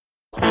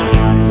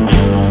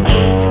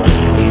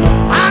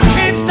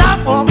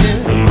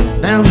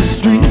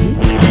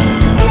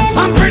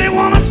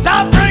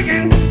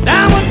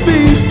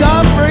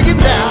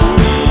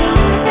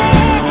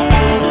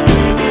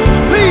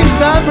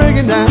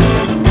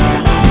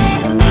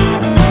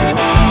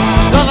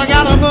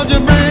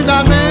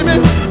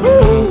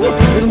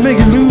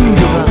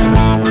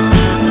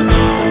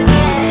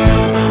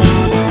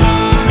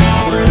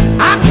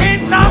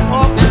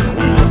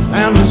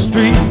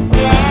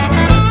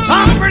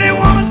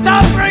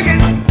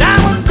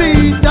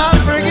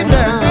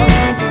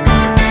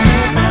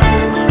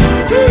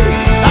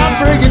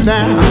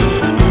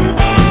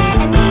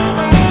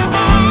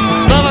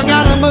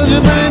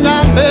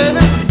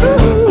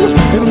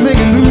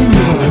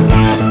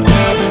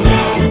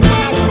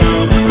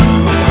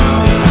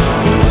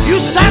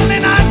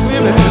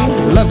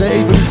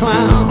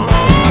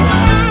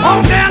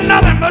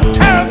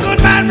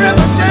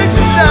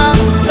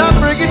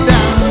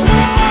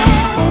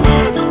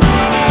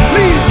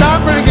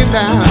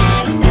down.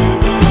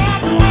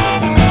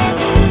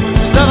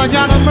 Stuff I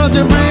got to bust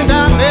your brain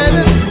down,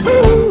 baby.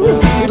 Ooh,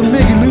 it'll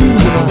make you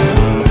lose your mind.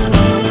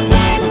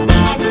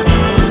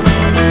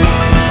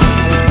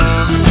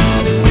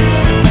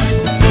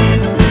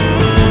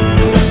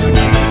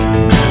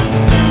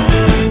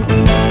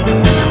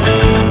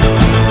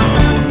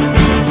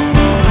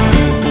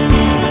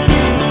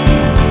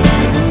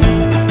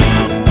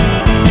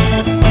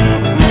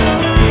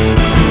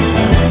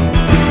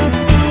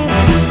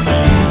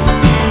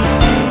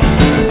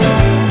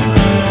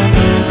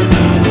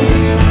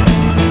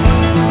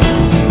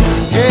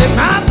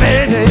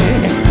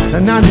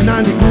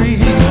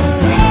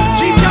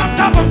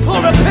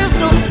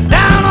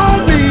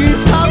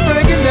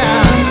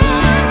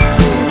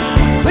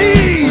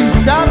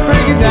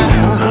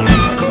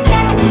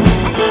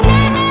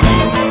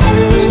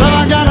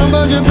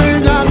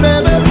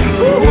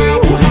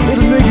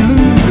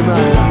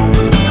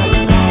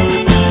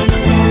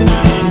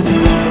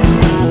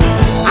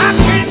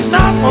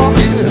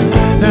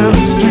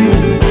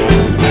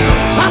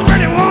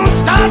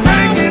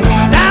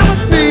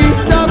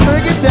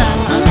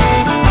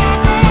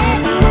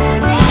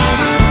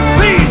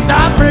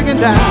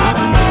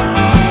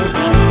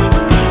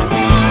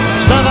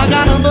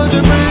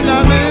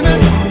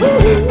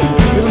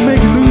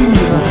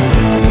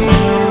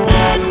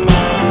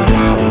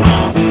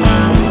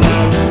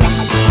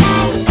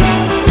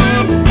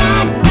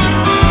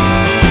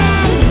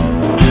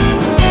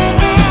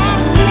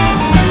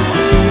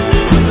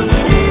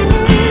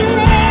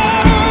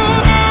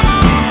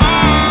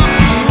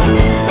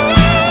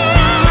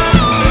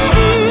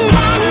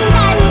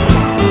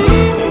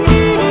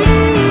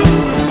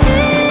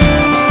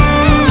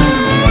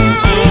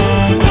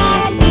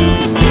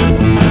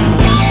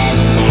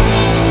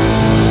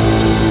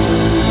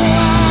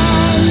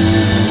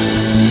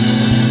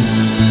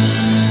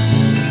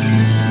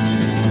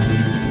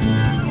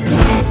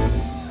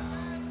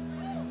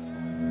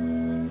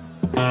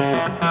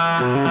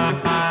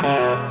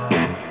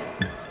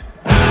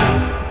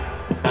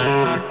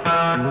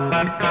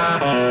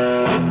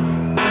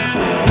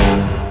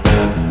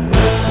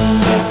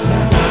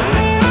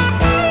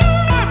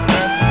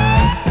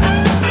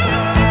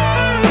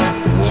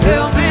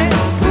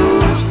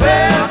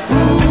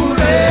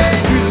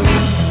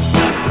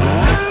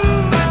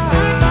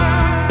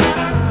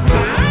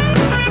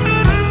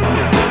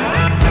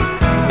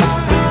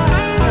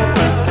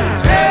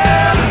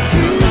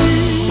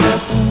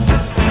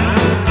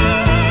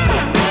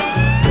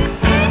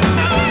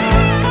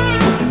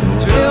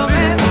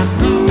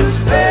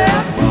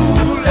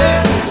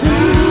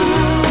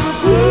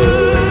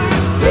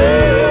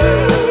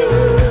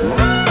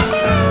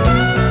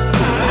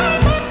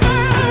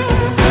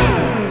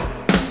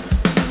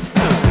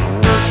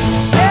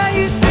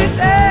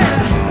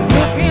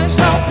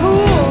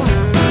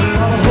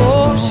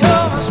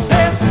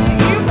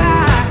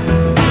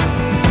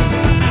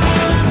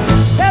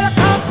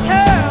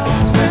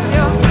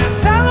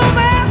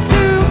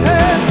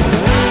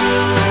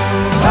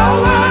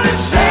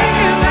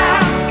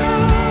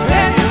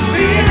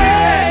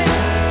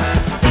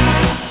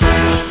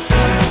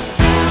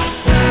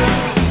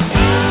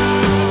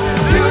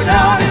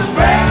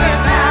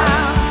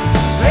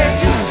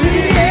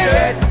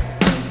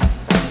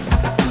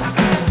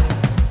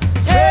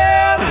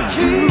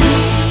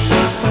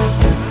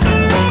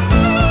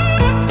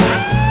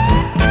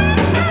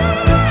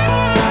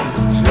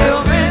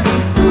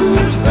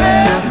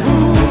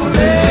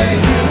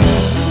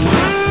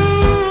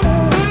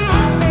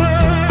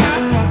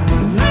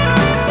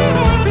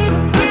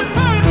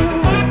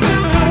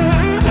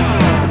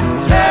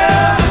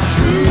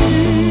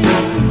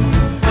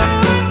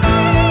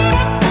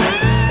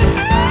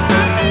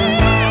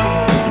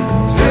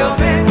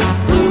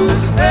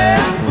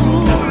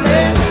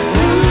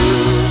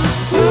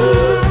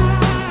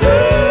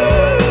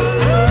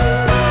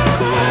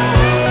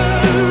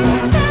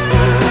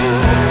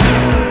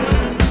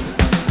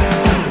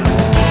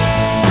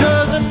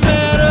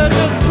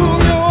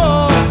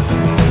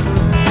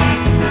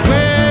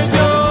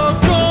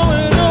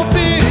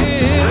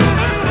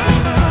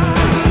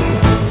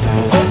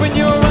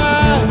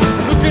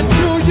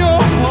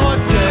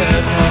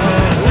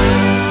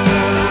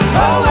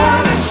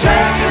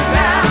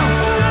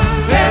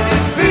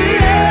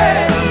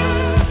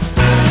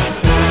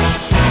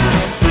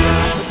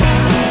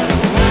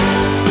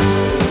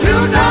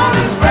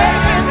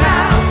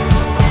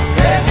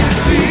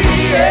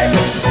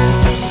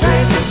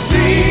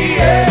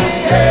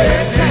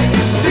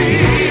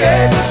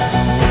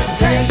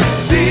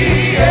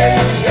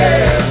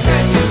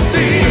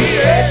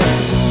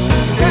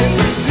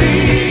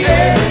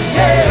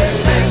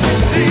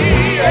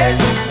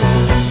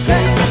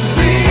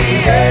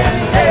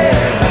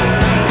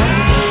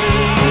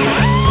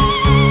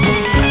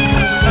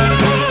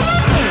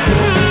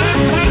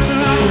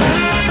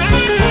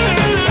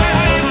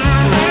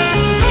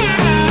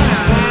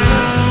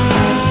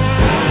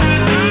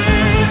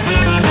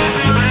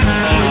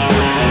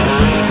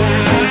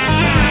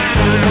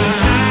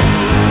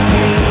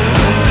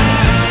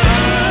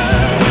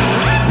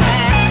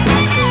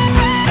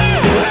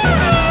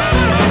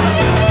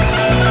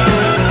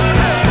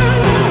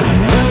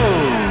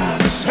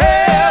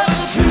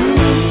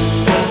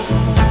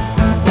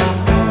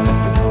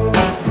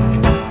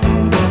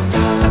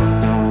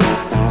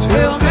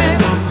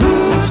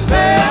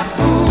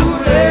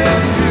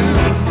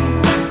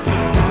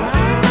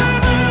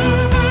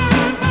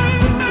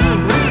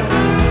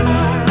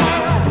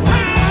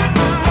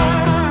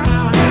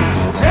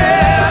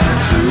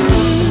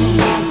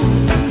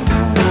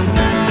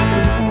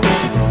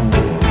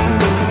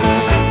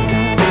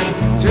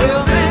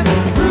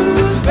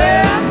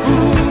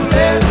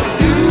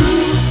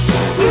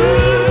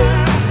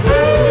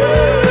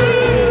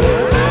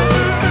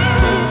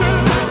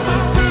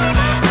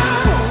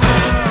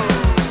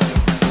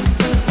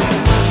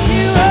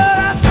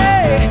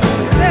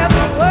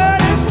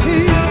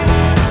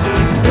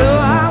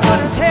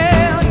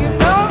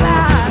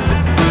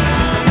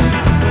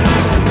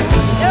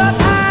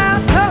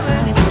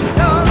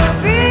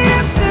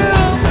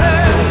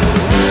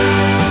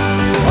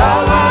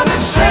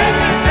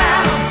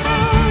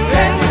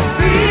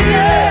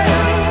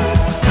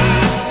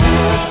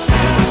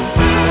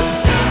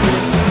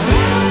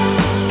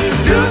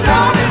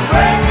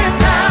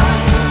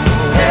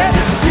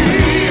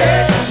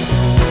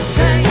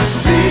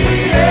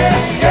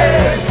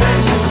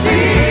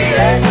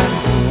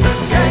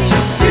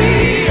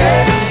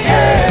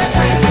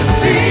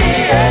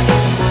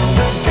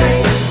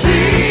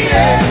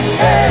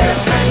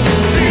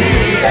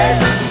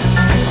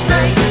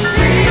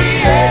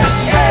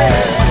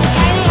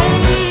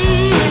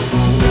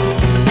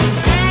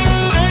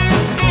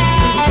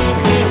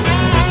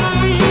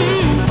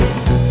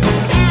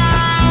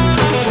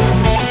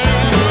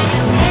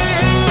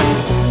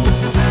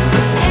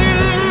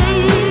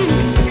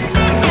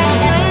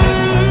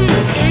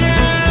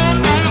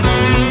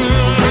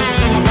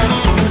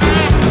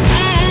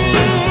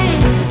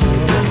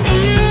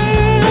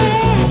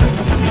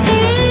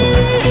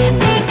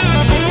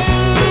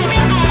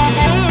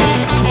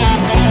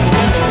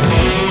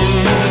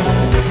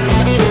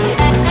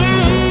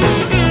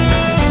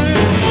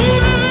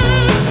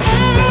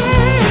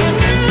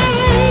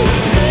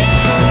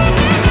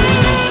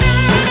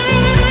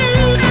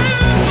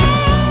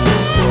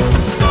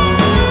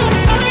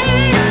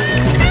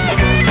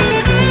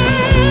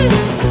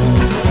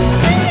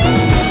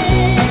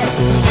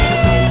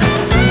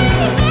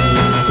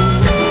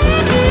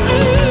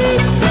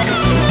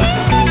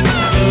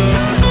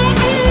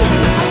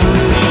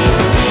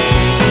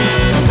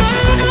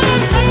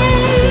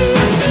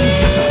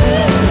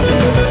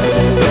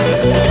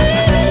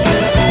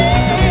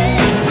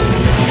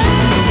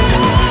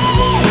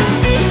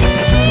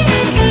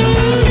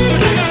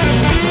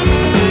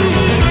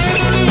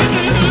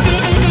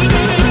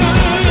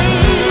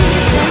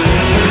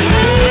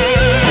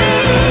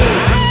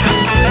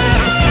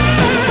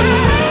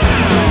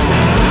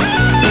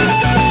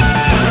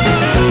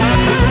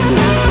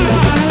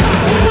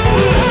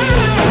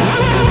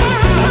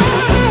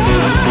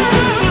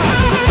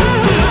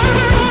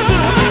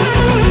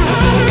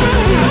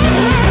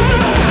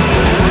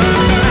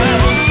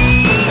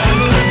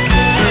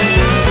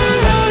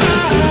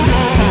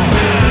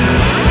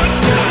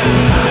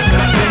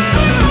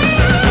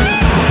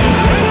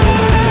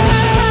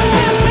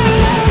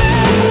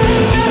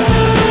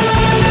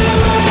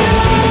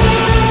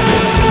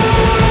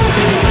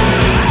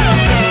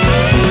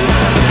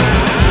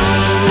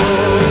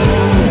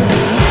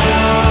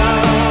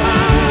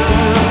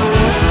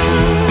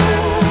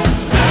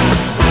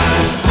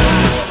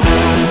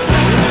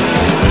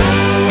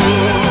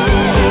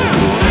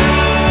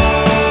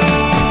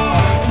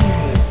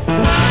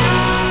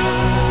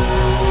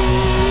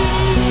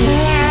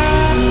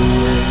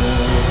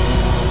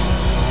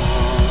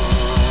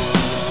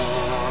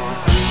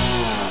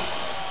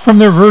 From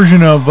their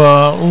version of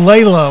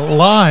Layla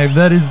Live,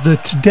 that is the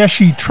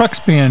Tedeschi Trucks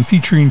Band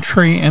featuring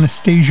Trey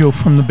Anastasio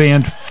from the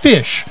band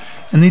Fish.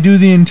 And they do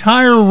the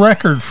entire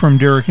record from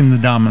Derek and the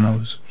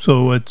Dominoes.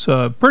 So it's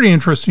a pretty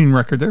interesting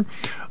record there.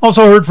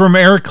 Also heard from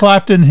Eric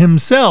Clapton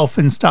himself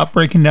in Stop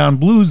Breaking Down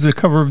Blues, the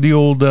cover of the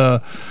old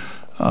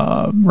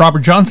Robert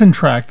Johnson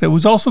track that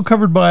was also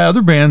covered by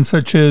other bands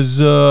such as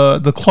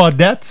the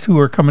Claudettes, who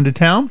are coming to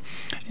town,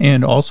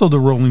 and also the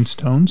Rolling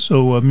Stones.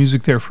 So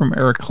music there from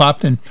Eric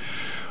Clapton.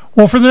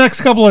 Well, for the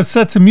next couple of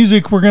sets of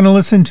music, we're going to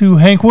listen to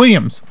Hank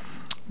Williams.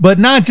 But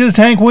not just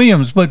Hank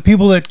Williams, but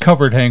people that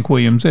covered Hank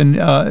Williams. And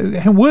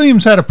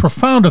Williams had a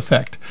profound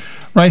effect,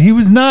 right? He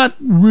was not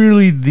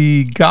really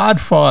the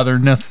godfather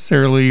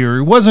necessarily, or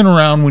he wasn't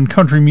around when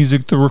country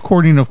music, the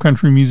recording of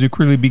country music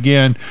really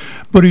began,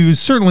 but he was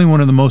certainly one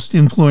of the most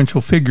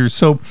influential figures.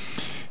 So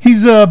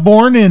he's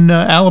born in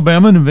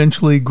Alabama and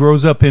eventually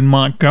grows up in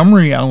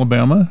Montgomery,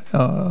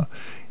 Alabama.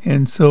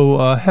 And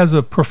so has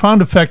a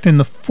profound effect in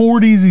the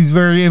 40s. He's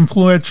very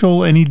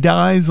influential, and he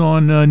dies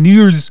on New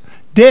Year's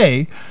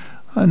Day,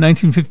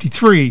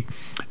 1953.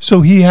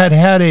 So he had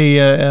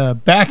a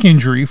back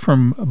injury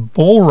from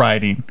bull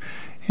riding,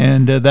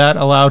 and that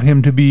allowed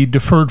him to be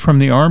deferred from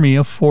the Army.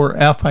 A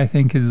 4F, I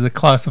think, is the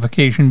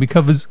classification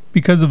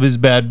because of his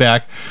bad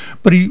back.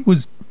 But he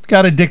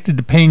got addicted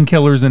to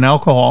painkillers and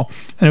alcohol,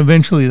 and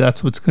eventually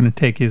that's what's going to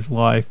take his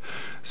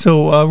life.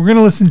 So we're going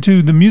to listen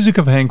to the music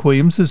of Hank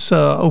Williams. This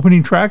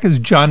opening track is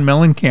John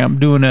Mellencamp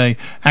doing a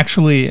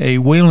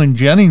Waylon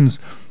Jennings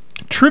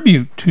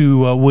tribute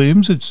to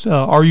Williams. It's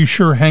Are You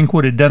Sure Hank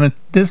Would Have Done It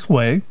This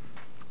Way?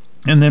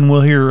 And then we'll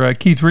hear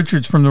Keith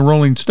Richards from the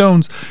Rolling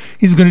Stones.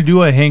 He's going to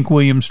do a Hank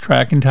Williams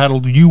track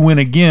entitled You Win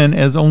Again,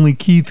 as only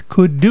Keith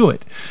could do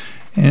it.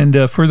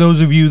 And for those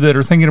of you that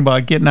are thinking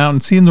about getting out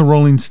and seeing the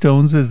Rolling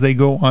Stones as they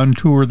go on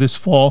tour this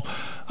fall,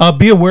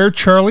 be aware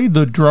Charlie,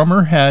 the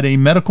drummer, had a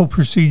medical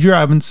procedure. I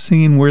haven't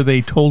seen where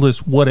they told us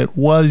what it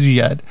was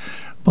yet,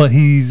 but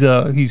he's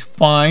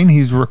fine.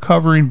 He's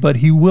recovering, but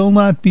he will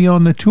not be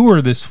on the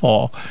tour this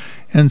fall.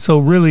 And so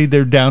really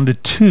they're down to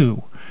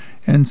 2.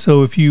 And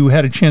so if you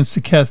had a chance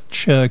to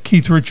catch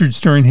Keith Richards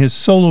during his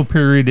solo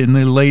period in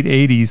the late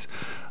 80s,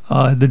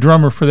 the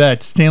drummer for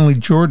that, Stanley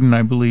Jordan,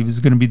 I believe, is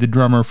going to be the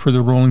drummer for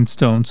the Rolling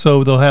Stones.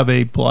 So they'll have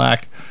a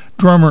black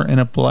drummer and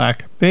a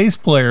black bass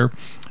player.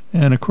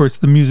 And, of course,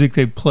 the music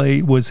they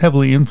play was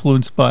heavily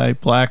influenced by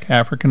black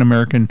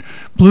African-American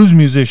blues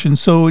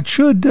musicians. So it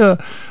should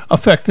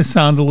affect the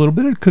sound a little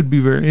bit. It could be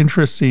very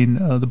interesting.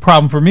 The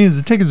problem for me is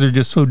the tickets are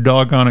just so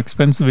doggone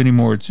expensive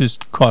anymore. It's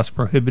just cost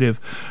prohibitive.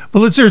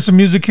 But let's hear some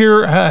music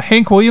here.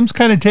 Hank Williams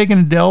kind of taking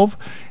a delve.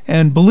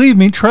 And believe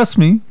me, trust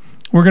me,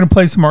 we're going to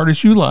play some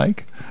artists you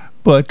like.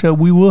 But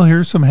we will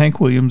hear some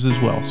Hank Williams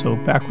as well. So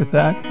back with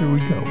that, here we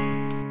go.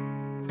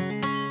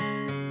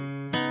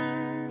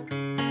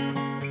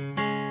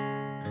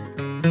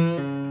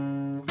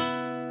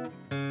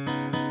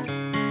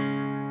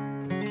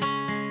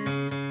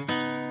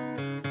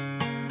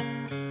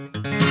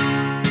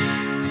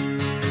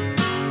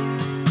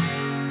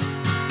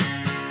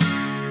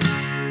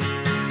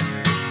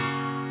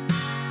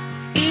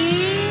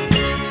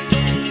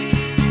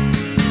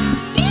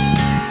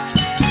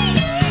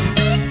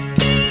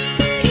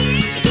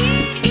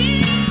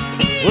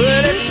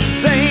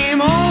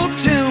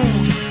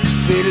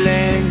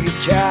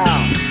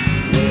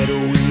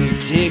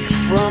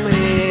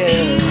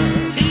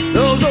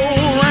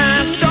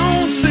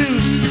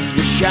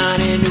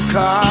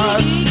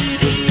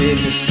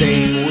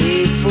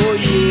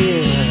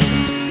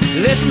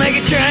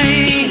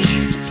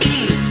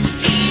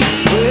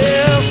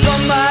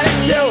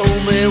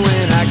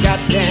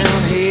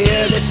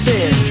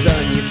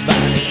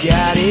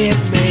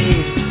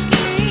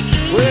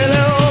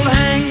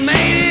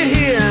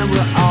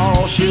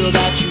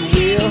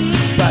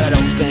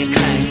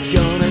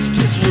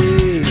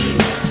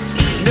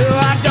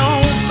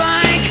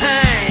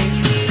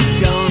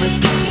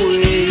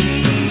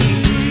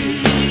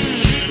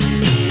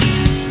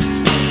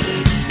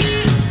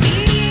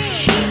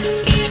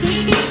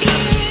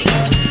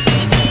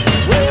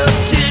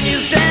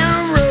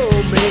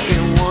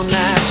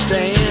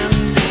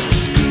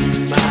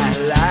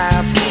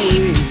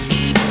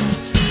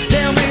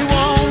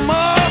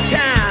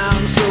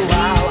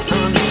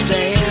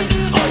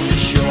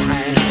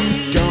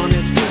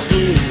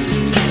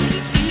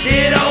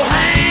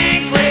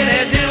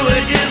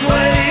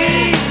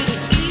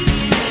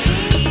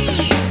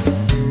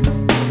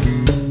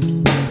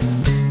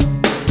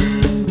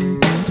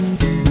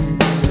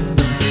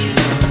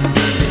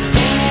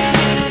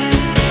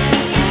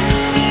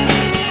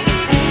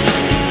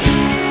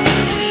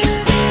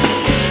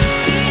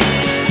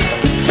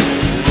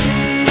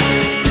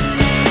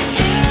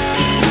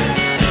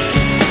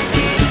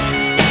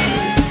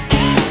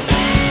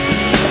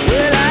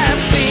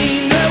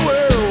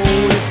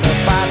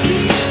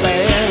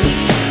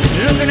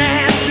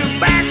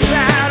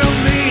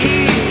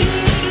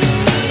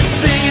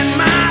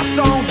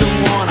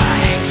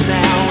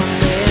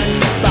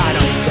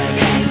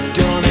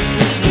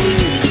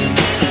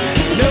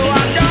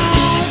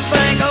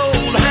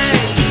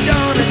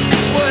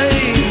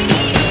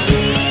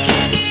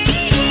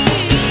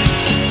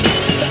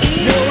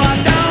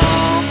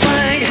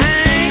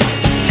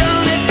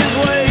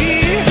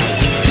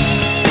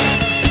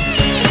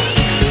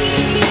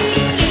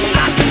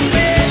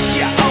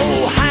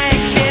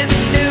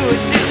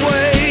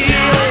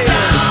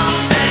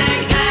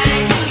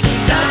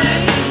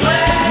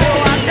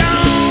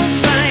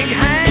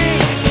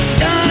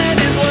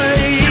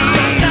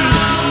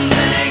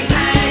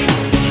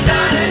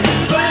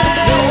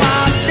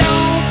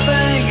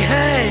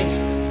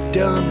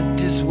 done it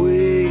this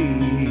way.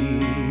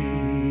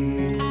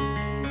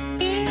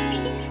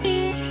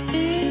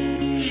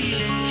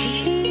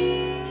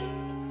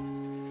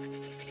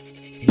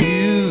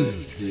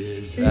 Youth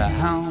is a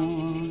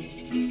hound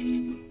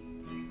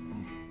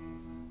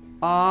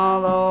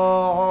all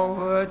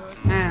over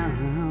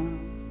town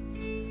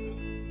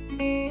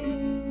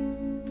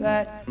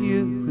that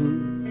you've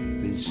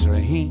been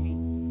straying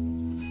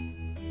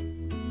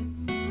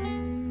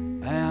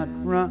out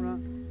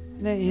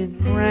running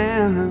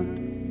round.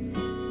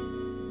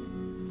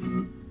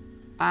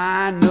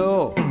 I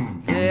know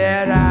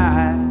that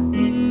I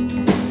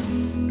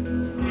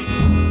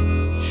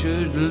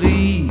should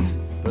leave,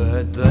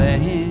 but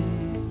then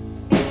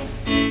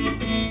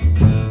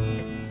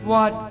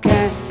what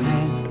can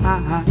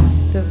I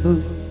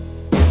do?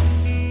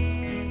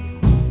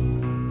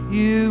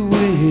 You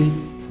win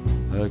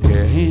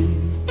again.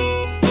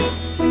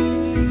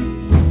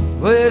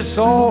 This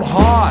old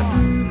heart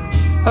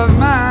of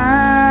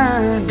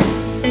mine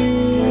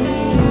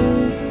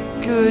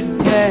could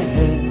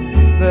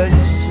never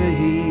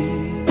see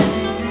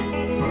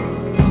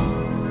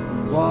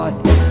what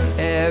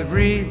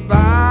everybody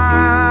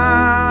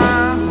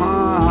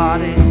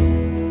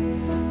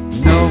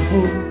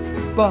knows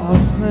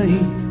about me.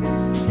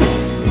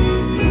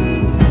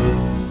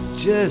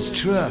 Just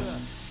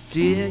trust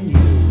in you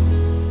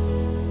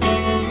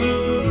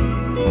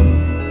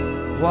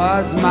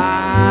was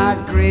my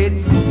great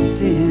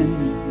sin.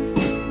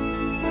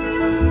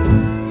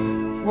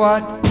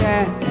 What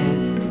can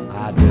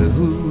I do?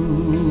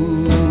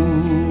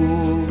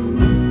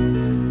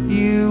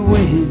 You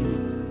win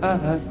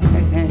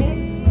again.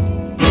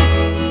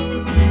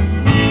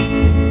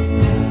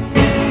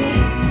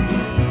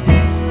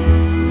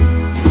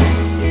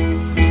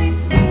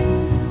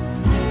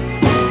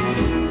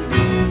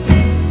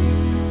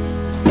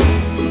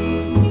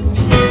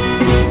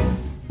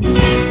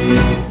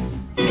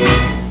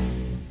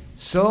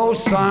 So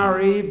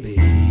sorry,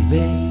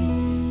 baby,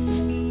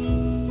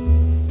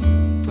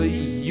 for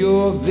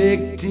your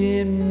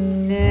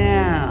victim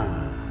now.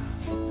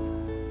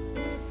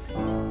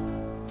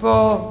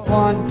 For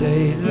one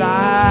day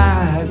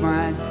like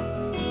mine,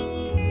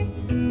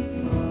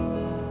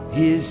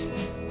 his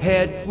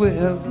head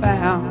will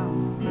bow.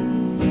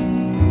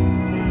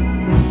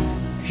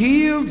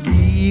 He'll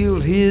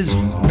yield his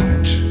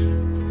heart,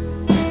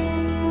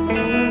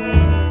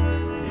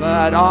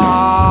 but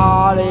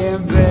all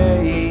in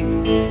vain.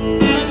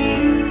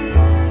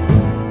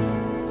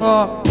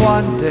 For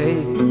one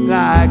day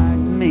like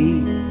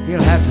me,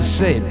 he'll have to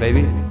say it,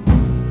 baby.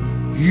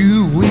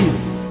 You will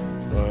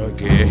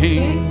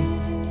again.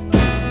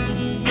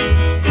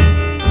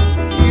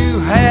 You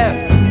have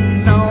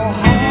no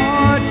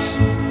heart.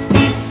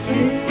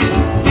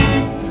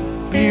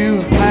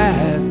 You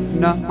have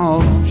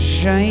no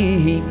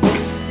shame.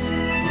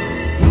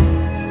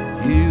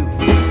 You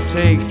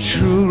take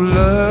true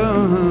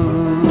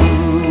love,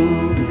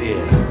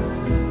 yeah,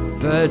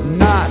 but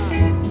not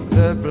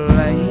the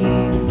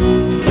blame.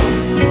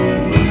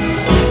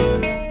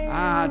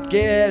 I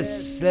guess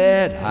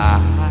that I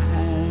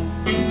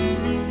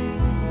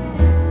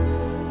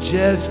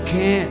just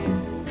can't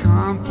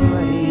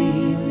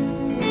complain.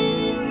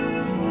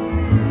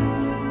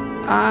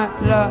 I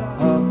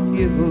love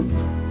you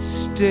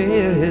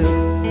still.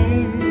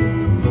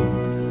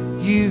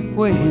 You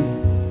win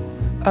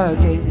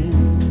again.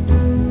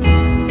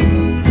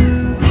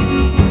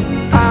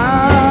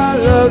 I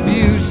love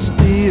you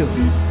still.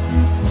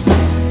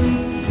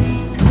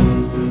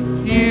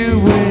 You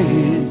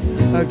win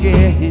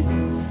again.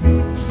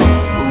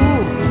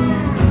 Ooh.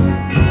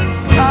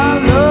 I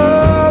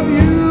love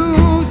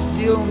you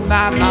still,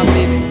 my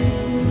baby.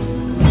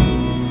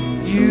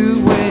 You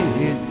win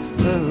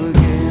again.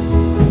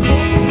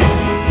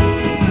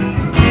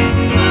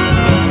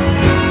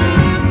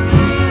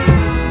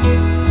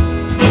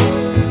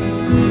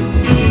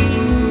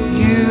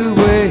 You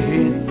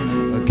win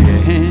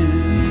again.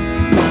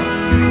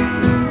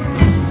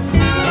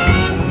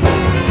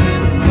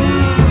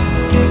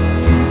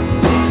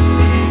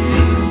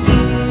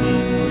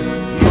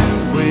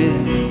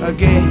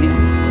 Again.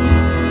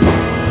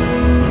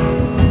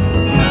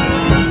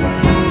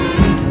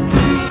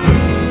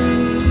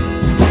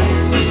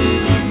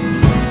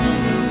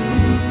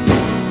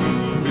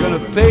 We're gonna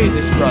fade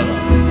this, brother.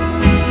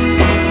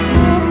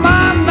 My,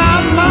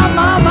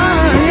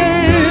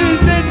 yes,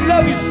 that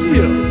love you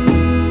still.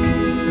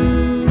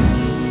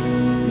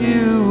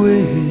 You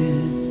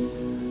win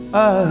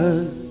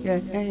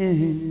again.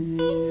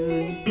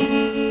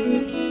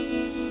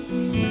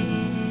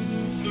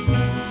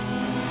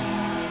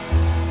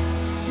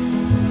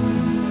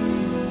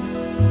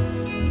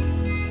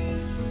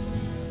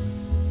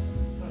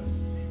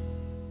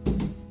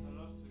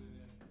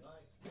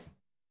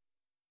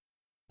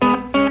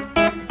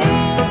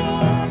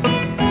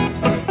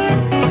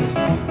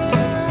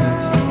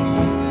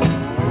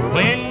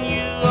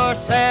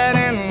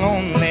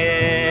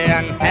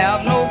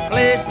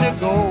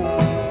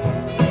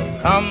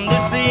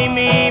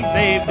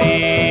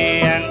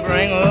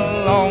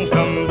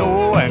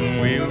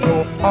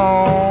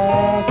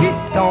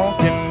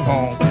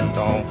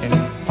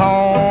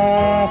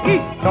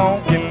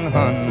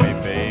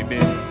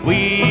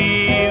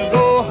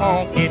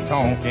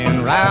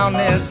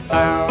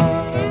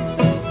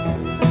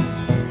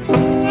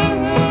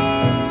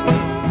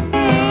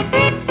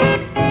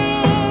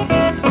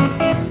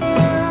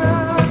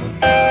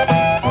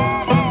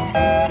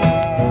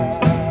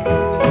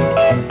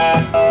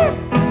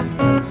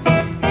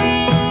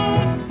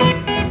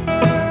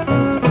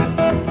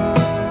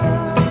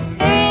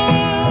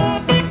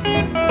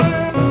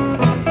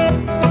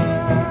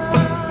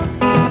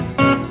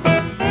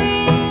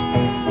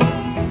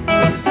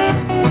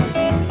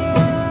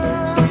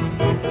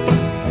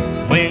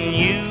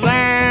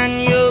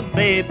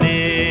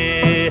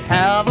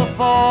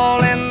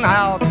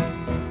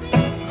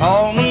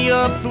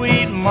 up,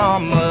 sweet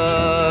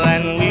mama,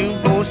 and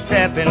we'll go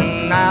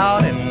stepping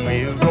out, and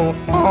we'll go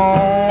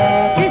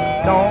honky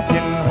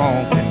tonkin',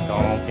 honkin'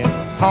 tonkin',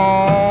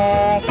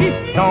 honky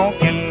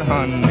tonkin',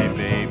 honey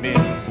baby.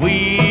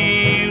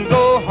 We'll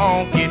go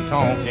honky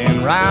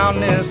tonkin'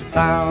 round this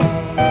town.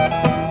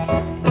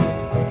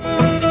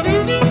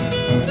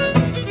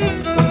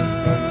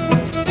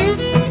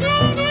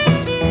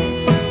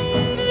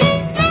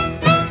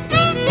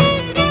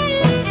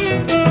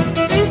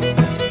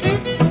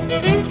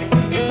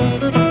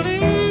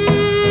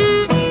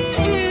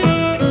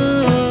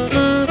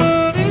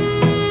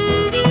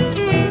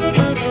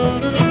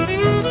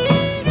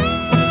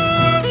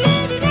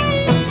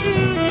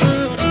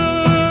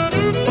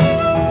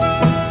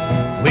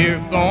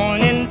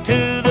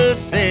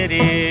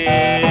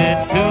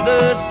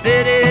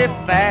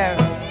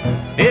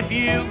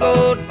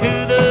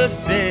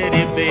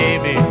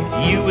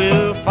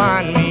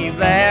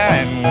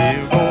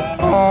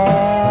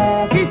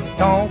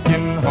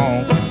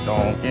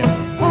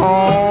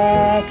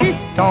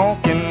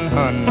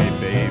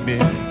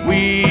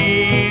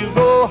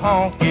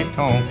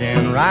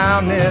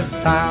 Round this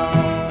town.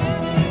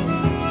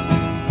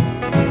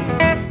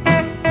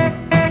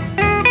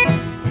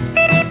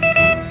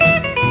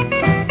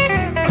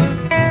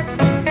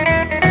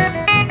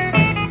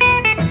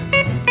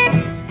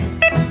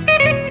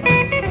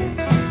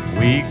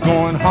 We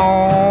going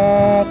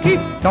honky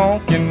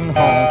tonkin',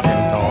 honky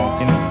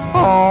tonkin',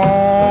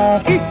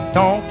 honky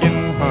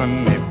tonkin',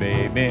 honey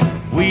baby.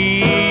 We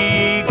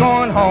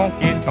going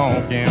honky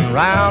tonkin'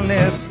 round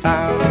this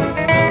town.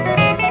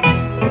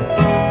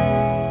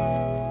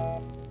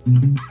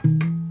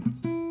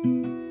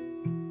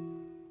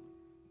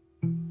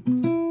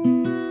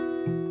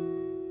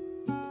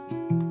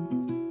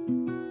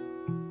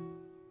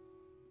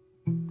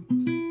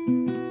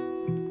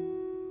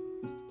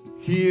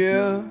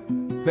 Hear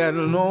that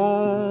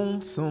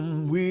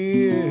lonesome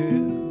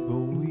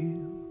whippoorwill,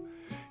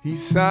 he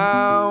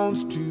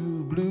sounds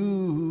too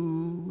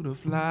blue to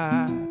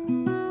fly.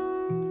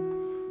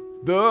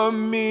 The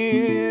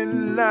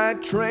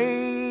midnight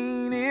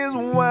train is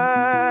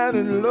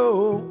winding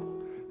low.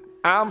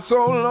 I'm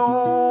so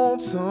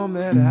lonesome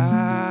that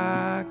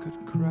I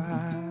could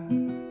cry.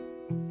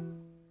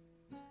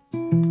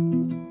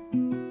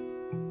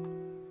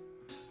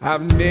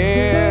 I've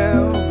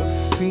never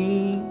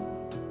seen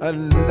a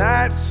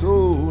night so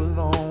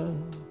long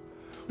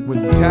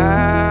when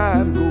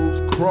time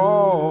goes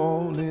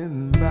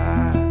crawling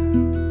by.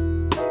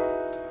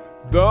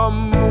 The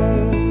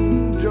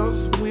moon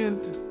just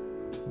went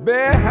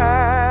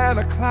behind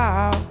a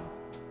cloud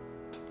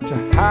to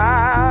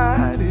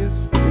hide his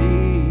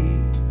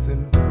face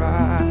and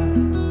cry.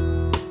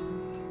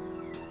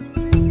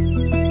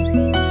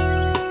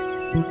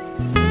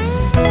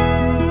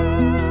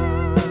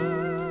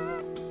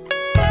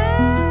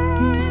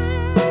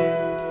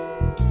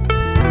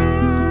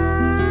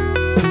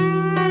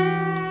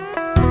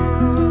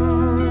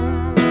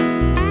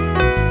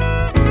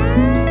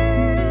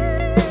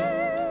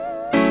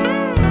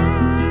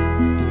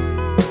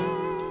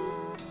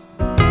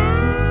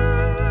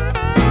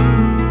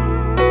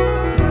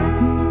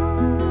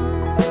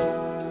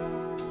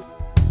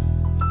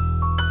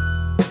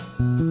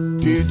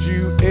 Did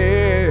you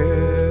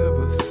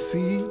ever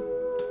see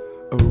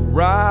a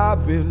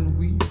robin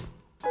weep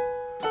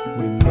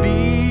when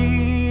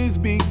leaves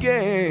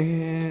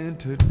began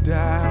to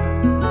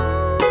die?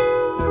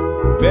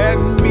 That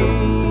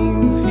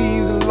means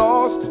he's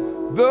lost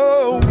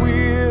the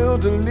will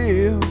to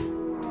live.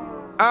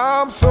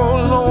 I'm so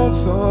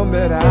lonesome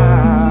that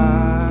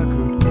I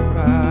could cry.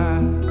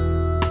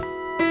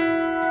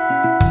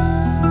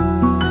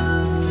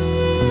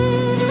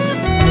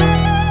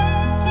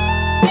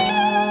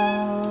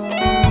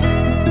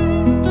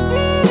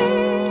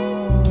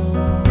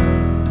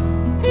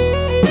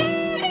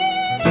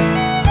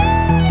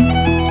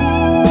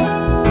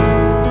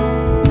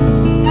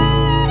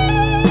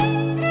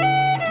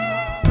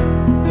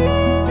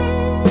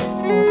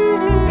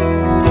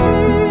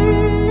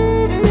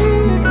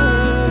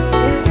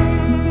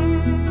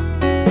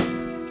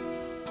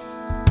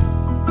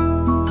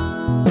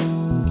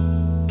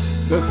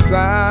 The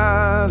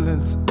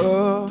silence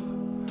of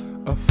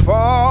a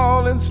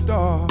falling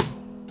star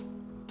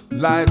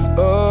lights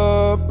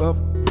up a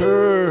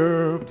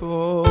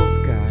purple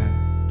sky.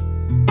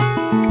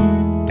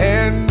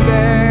 And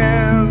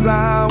as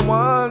I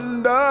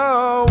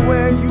wonder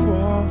where you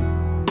are,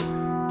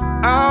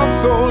 I'm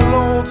so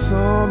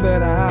lonesome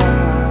that I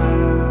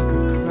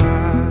could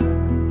cry.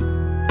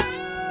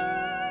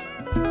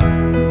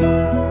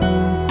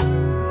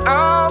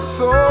 I'm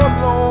so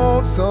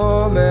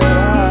lonesome that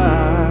I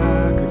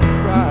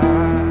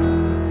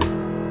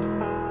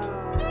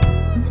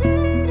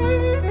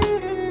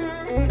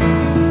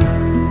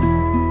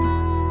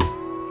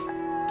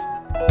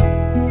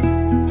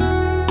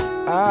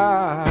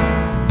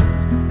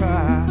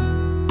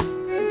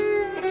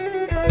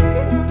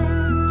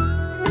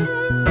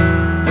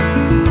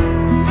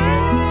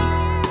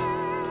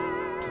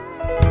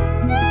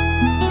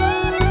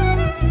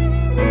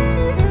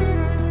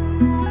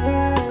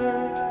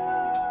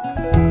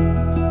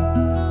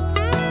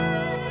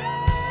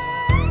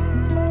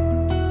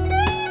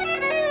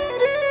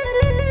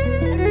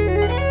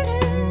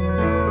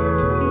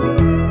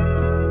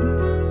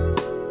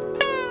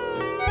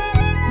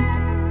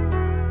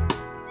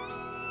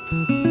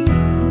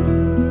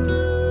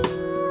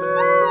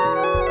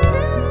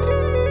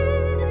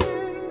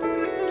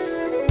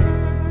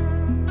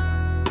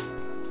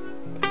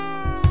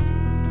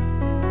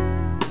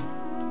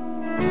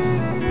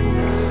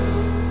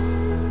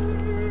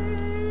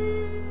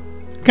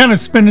Kind of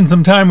spending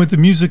some time with the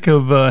music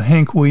of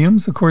Hank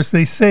Williams. Of course,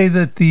 they say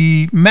that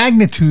the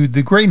magnitude,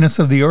 the greatness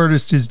of the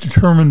artist is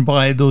determined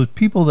by the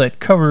people that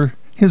cover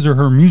his or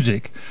her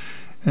music.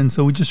 And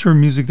so we just heard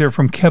music there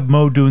from Keb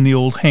Mo doing the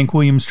old Hank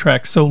Williams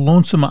track, So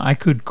Lonesome I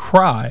Could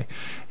Cry.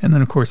 And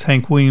then, of course,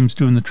 Hank Williams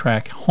doing the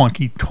track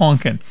Honky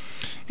Tonkin'.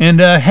 And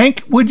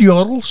Hank would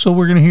yodel, so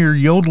we're going to hear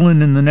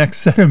yodeling in the next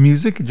set of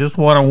music. I just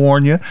want to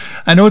warn you.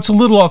 I know it's a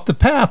little off the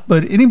path,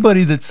 but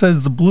anybody that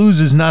says the blues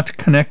is not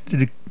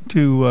connected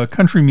to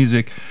country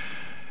music,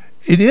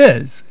 it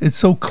is. It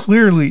so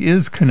clearly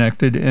is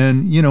connected.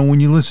 And, you know, when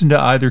you listen to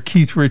either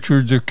Keith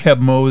Richards or Keb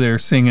Mo, they're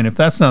singing, if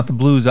that's not the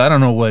blues, I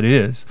don't know what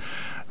is.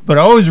 But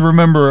I always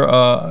remember,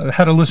 I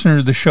had a listener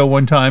to the show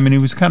one time, and he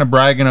was kind of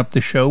bragging up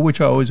the show,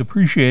 which I always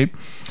appreciate.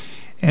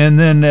 And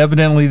then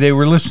evidently they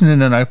were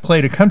listening, and I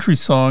played a country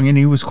song, and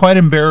he was quite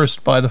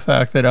embarrassed by the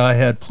fact that I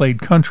had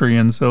played country.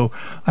 And so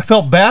I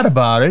felt bad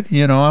about it.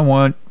 You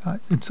know,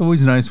 it's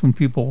always nice when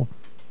people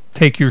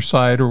take your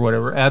side or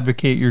whatever,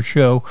 advocate your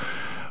show.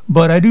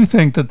 But I do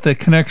think that the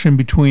connection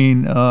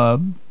between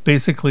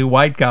basically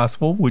white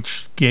gospel,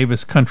 which gave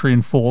us country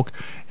and folk,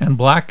 and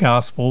black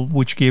gospel,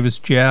 which gave us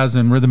jazz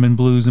and rhythm and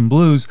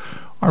blues,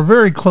 are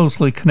very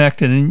closely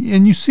connected.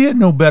 And you see it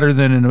no better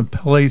than in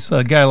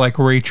a guy like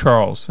Ray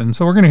Charles. And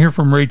so we're going to hear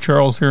from Ray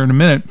Charles here in a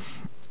minute.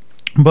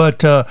 But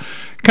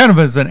kind of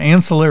as an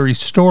ancillary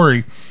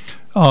story,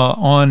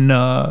 on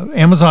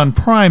Amazon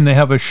Prime, they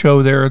have a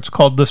show there. It's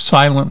called The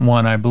Silent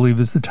One, I believe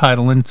is the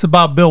title. And it's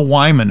about Bill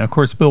Wyman. Of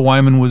course, Bill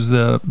Wyman was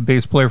the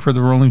bass player for the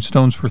Rolling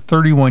Stones for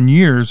 31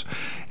 years.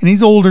 And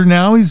he's older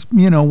now. He's,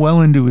 you know, well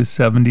into his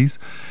 70s.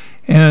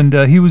 And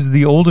he was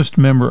the oldest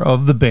member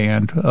of the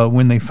band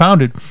when they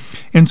founded.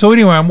 And so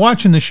anyway, I'm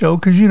watching the show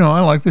because, you know,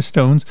 I like the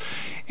Stones.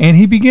 And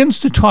he begins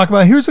to talk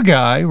about, here's a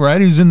guy,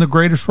 right, who's in the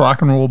greatest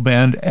rock and roll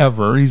band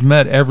ever. He's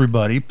met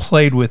everybody,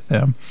 played with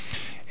them.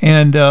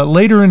 And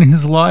later in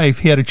his life,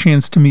 he had a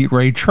chance to meet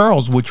Ray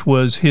Charles, which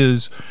was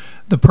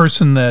the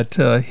person that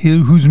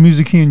whose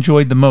music he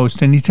enjoyed the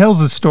most. And he tells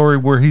a story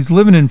where he's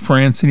living in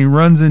France and he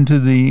runs into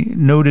the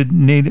noted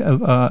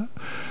native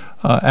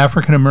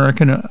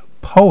African-American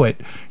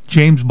poet,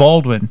 James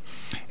Baldwin.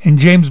 And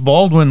James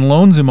Baldwin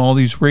loans him all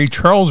these Ray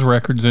Charles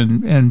records,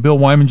 and Bill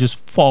Wyman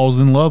just falls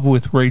in love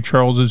with Ray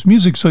Charles's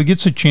music, so he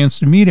gets a chance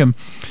to meet him.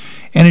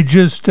 And it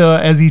just,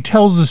 as he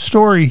tells the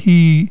story,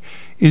 he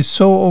is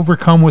so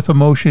overcome with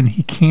emotion,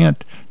 he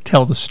can't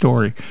tell the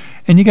story.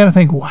 And you got to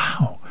think,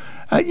 wow.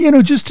 You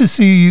know, just to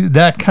see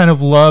that kind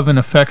of love and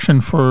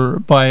affection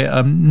by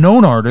a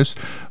known artist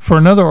for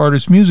another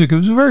artist's music, it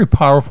was a very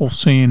powerful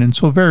scene and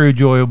so very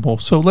enjoyable.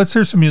 So let's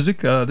hear some music.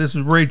 This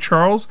is Ray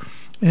Charles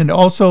and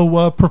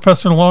also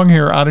Professor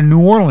Longhair out of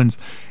New Orleans.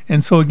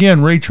 And so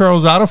again, Ray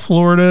Charles out of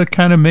Florida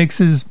kind of makes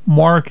his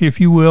mark,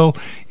 if you will,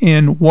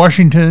 in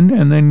Washington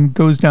and then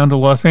goes down to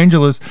Los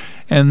Angeles.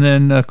 And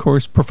then, of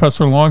course,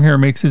 Professor Longhair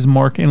makes his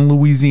mark in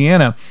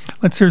Louisiana.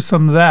 Let's hear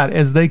some of that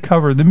as they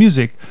cover the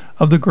music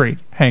of the great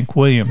Hank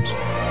Williams.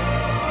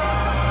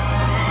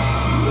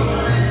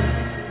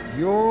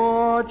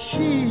 Your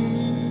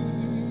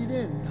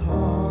cheating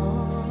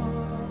heart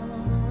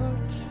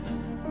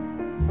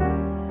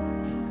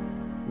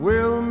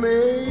will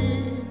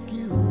make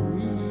you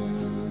weep.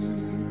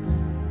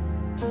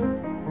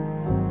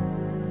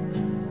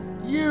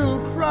 You'll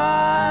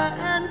cry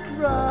and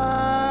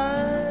cry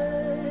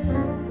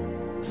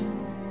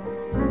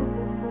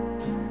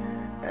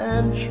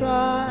and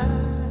try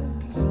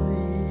to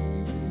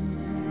sleep,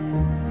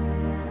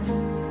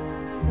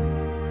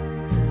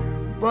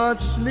 but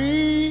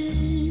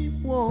sleep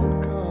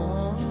won't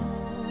come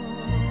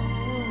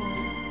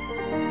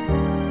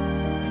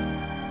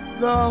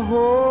the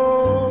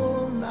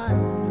whole night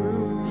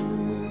through.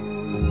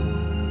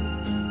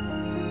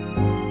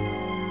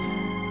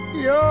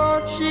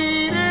 Your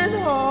cheating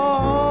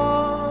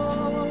heart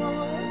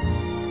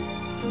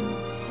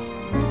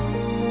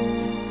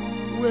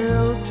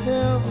will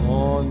tell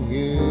on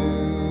you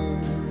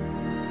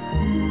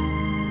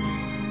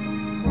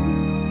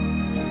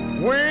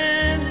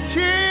when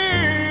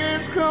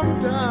tears come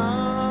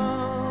down,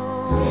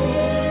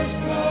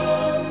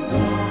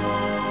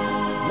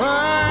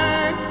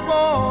 like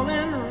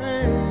falling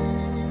rain.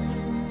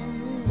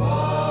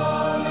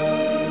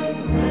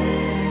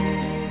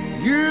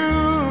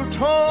 You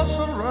toss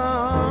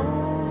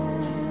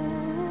around,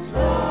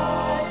 and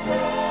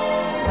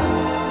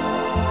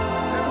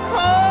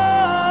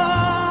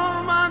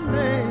call my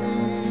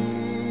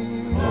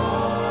name.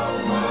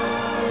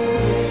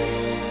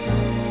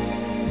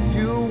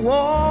 You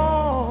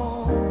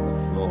walk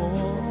the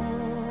floor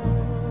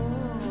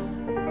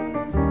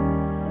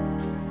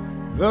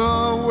the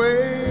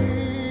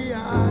way I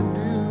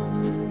do.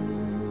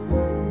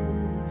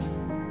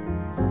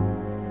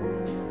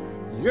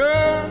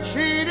 Your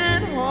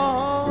cheating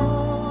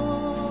heart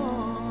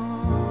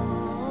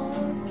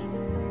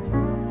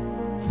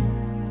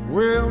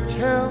will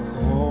tell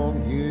on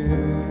you.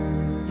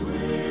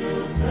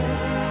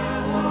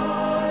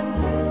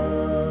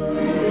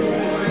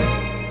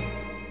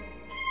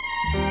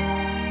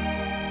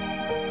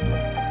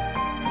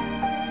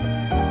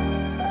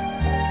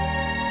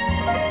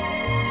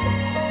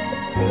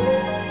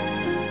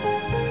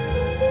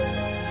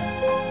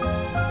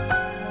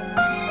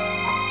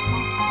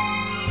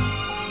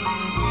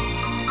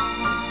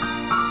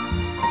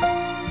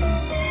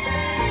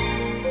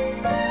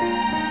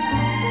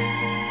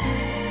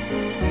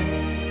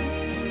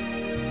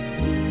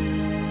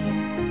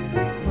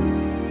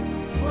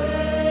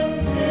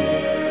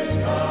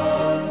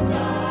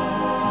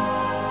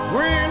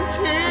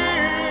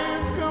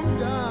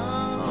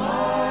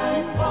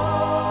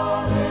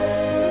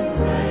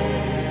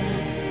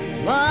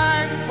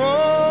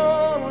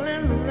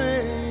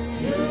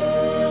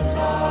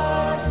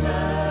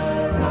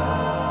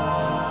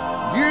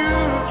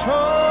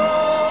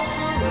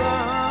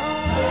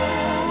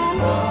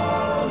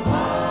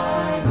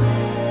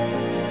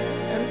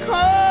 and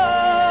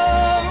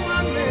call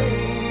my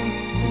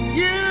name,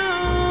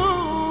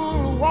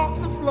 you'll walk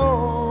the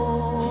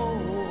floor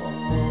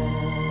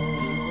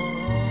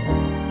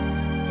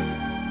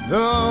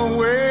the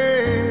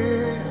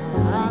way I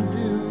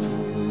do.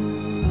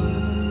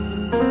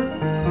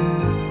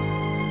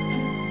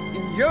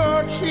 In your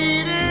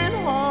cheating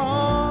heart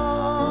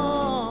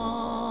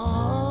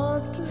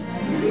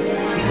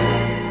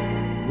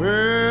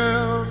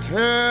will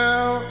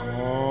tell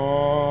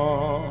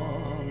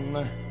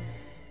on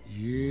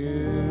you.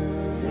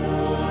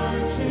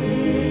 Your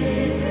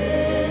cheating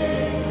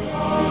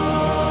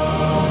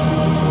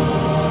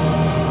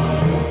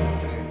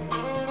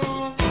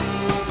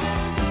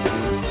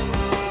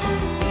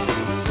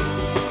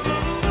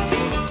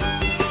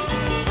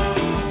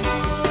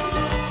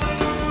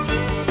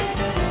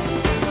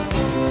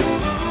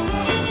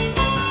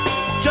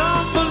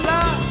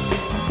Jambalaya,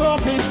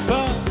 crawfish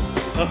pie,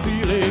 a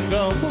filet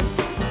gumbo.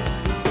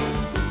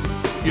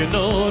 You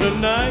know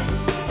tonight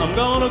I'm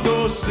gonna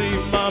go see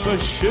Mama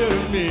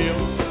Cheryl.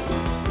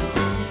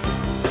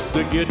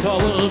 The guitar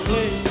will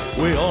play,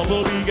 we all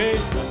will be gay.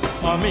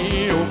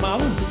 Mommy, oh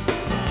mama,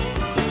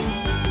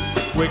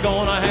 we're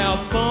gonna have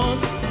fun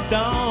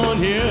down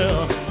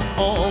here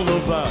on the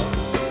bar.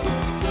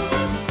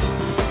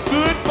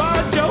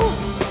 Goodbye, Joe,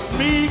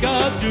 me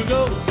got to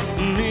go.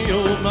 Me,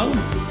 oh mama,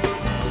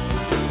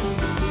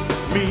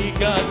 me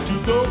got to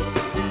go.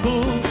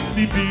 Pull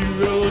the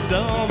bureau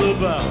down the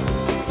bar.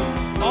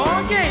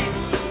 Okay.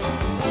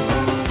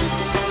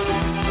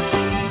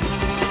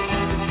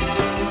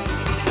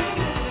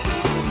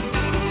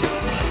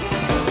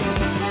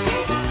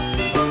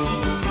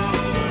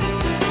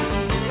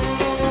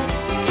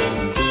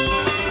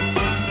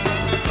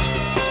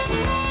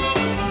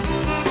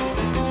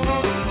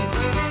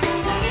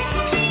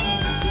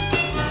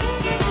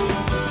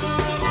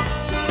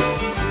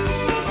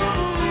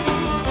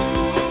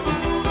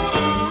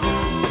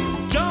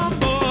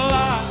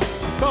 Jambalaya,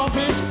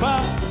 crawfish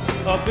pie,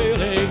 a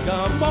filet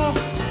gumbo.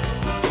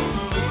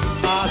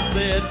 I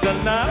said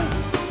tonight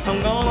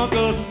I'm gonna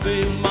go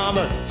see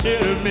Mama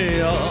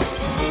Cheryl.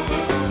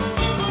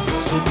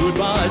 So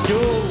goodbye,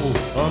 Joe.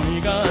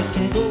 Me got to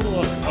go.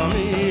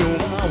 Me, oh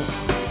mama,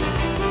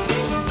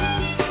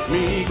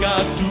 me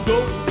got to go.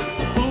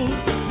 Pull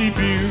the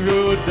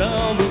bureau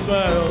down the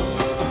barrel.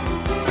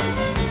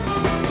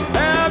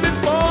 Having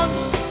fun,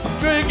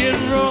 drinking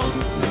rum.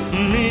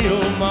 Me,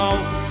 oh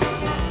mama,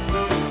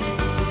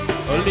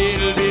 a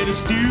little bit of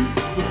stew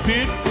will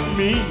fit for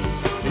me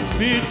and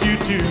fit you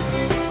too.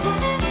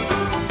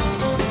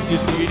 You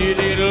see the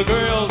little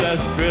girl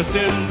that's dressed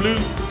in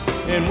blue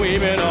and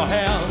waving her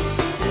hand.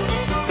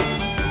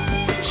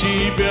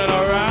 She been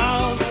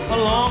around a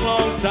long,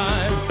 long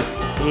time.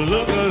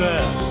 Look at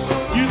that.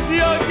 You see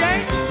her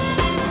gang?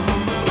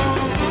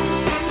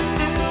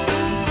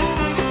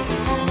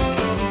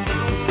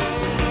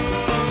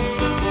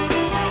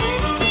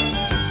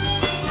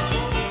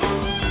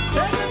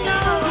 Check it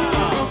out.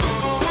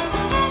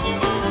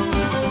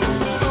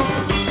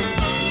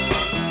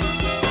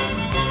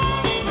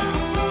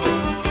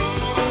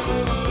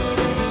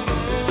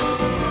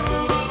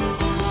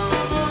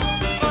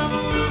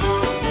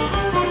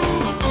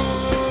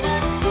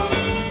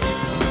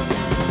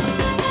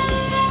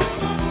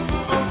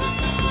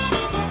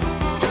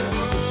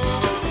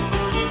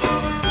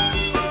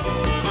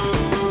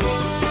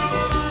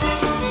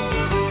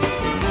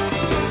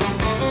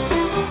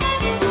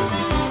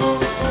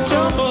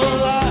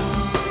 Jambalaya,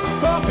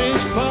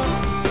 crawfish pie,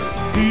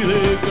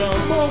 filet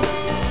gumbo.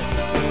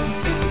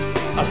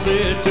 I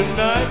said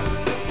tonight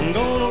I'm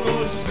gonna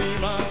go see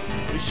my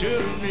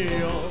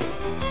Cheryl.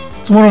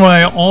 It's one of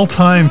my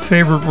all-time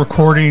favorite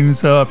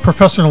recordings.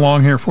 Professor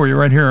Long here for you,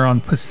 right here on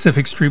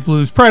Pacific Street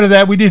Blues. Prior to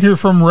that, we did hear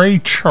from Ray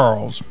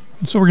Charles.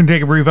 So we're going to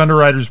take a brief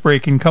Underwriters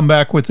break and come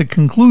back with the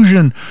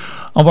conclusion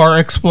of our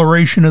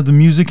exploration of the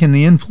music and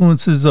the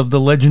influences of the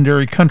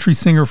legendary country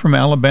singer from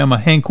Alabama,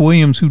 Hank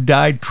Williams, who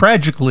died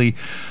tragically.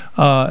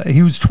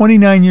 He was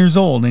 29 years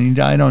old, and he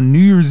died on New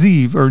Year's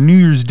Eve, or New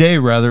Year's Day,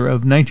 rather,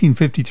 of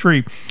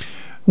 1953.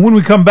 When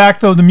we come back,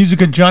 though, the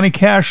music of Johnny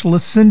Cash,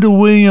 Lucinda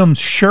Williams,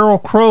 Sheryl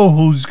Crow,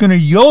 who's going to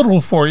yodel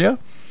for you.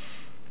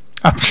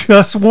 I'm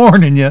just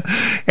warning you.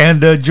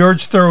 And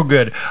George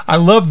Thorogood. I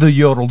love the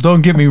yodel.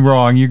 Don't get me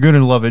wrong. You're going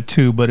to love it,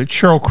 too. But it's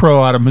Sheryl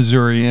Crow out of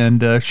Missouri,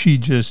 and she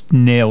just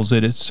nails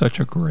it. It's such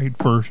a great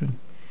version.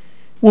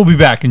 We'll be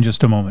back in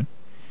just a moment.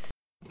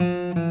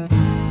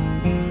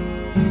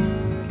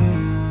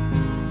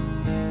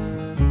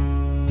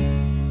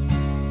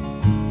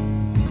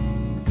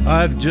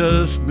 I've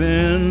just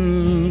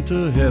been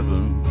to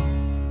heaven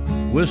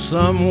with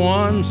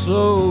someone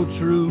so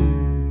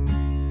true.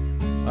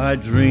 I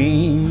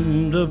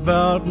dreamed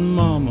about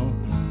Mama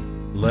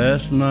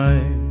last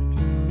night.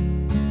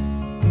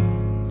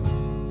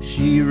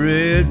 She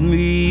read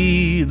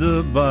me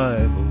the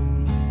Bible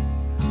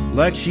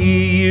like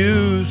she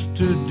used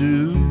to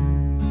do.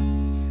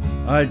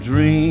 I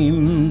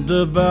dreamed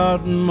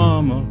about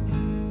Mama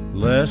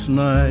last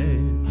night.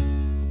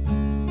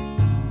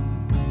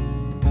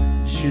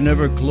 she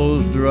never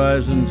closed her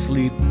eyes in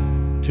sleep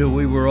till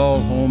we were all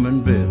home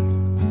in bed.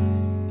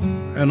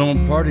 And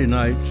on party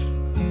nights,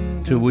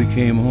 till we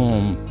came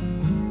home,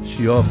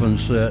 she often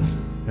sat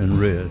and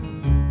read.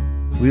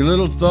 We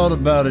little thought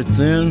about it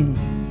then,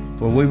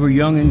 for we were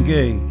young and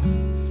gay,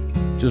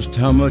 just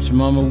how much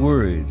Mama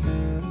worried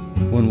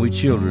when we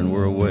children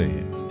were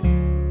away.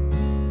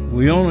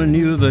 We only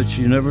knew that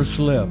she never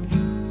slept,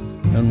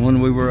 and when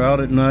we were out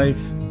at night,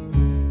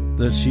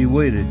 that she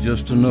waited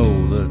just to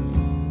know that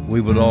we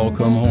would all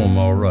come home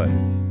all right.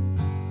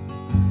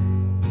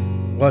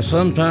 Why,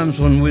 sometimes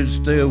when we'd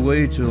stay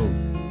away till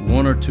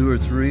 1 or 2 or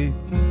 3,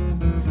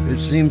 it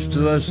seems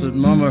to us that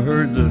Mama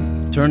heard the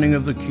turning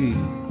of the key.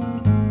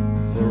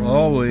 For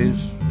always,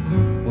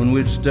 when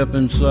we'd step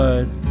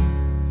inside,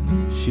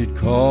 she'd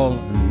call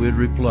and we'd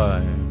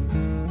reply.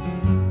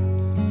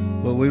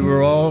 But we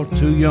were all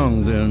too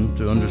young then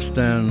to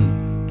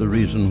understand the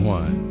reason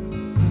why.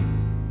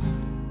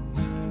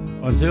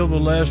 Until the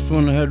last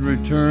one had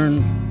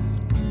returned,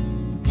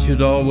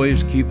 she'd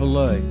always keep a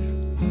light,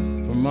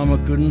 for Mama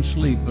couldn't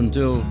sleep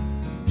until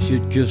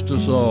she'd kissed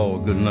us all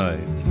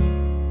goodnight.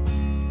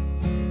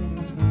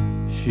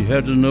 She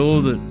had to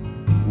know that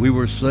we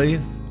were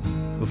safe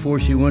before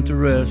she went to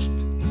rest.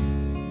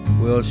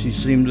 Well, she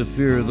seemed to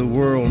fear the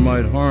world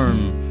might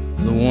harm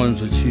the ones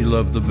that she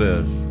loved the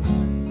best.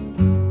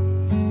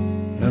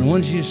 And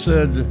when she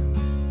said,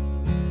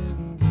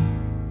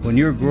 when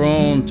you're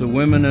grown to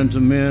women and to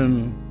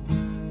men,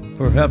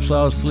 perhaps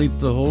I'll sleep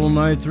the whole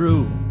night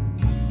through,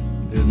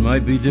 it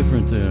might be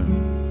different then.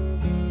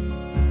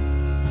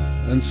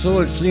 And so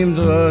it seemed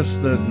to us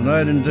that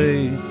night and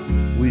day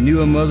we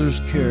knew a mother's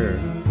care,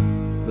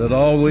 that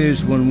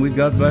always when we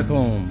got back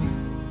home,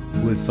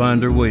 we'd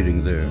find her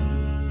waiting there.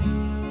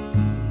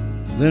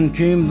 Then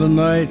came the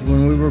night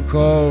when we were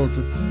called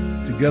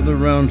together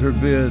round her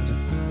bed.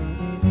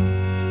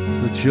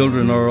 The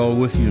children are all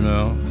with you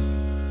now,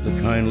 the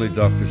kindly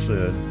doctor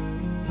said.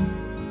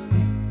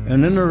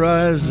 And in her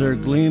eyes there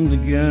gleamed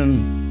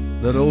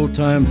again that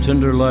old-time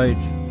tender light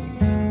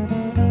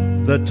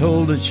that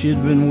told that she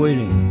had been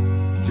waiting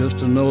just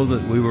to know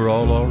that we were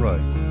all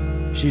right.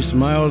 She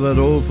smiled that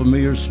old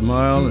familiar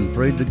smile and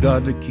prayed to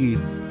God to keep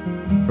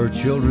her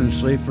children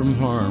safe from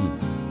harm.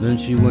 Then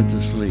she went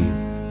to sleep.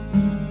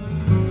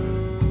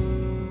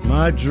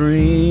 My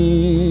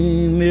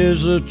dream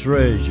is a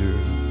treasure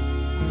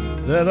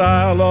that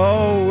I'll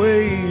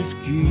always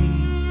keep.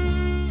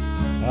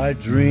 I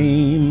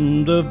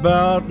dreamed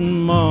about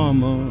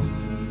Mama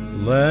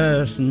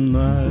last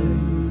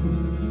night.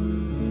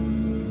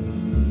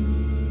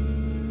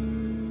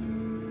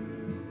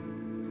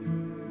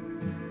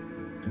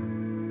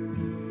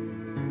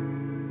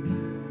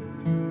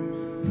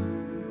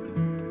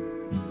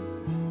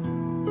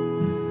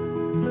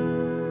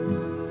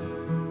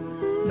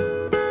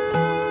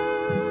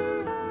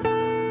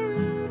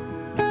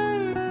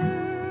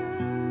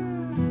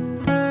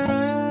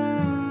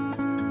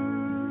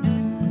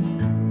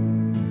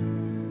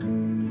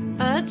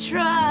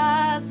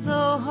 Try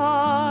so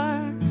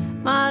hard,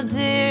 my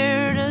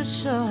dear, to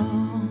show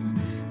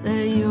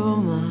that you're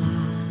my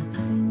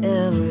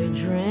every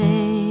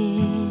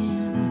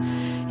dream.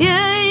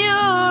 Yeah,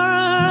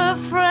 you're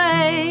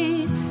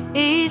afraid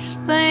each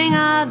thing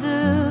I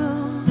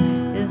do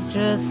is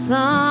just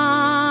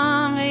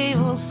some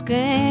evil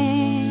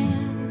scheme.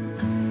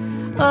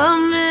 A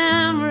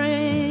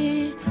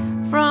memory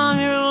from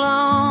your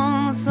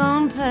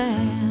lonesome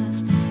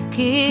past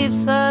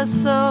keeps us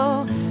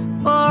so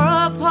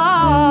far apart.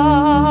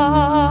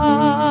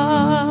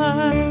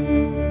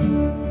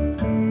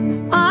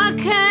 I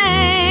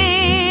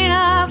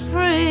can't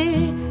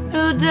free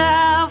your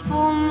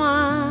doubtful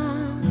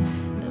mind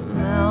and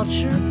melt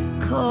your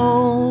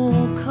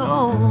cold,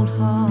 cold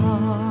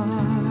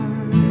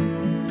heart.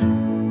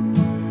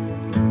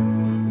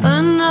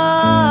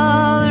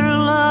 Another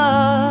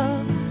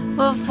love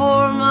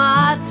before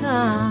my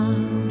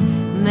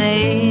time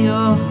made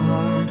your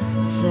heart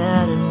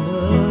sad and blue.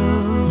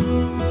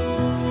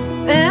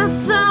 And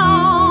so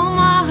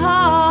my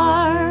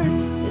heart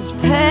is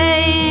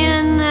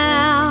paying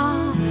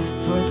now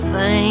for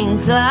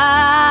things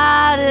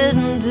I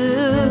didn't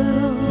do.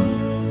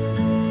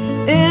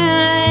 In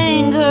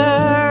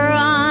anger,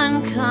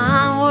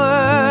 unkind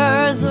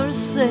words are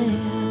said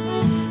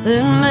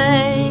that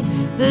make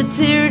the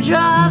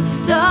teardrops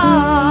start.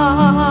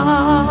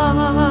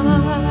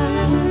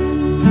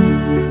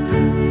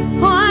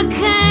 Why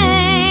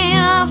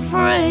can't I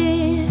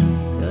free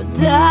your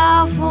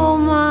doubtful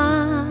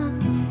mind?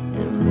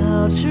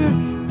 Melt your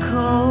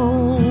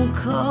cold,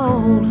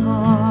 cold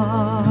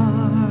heart.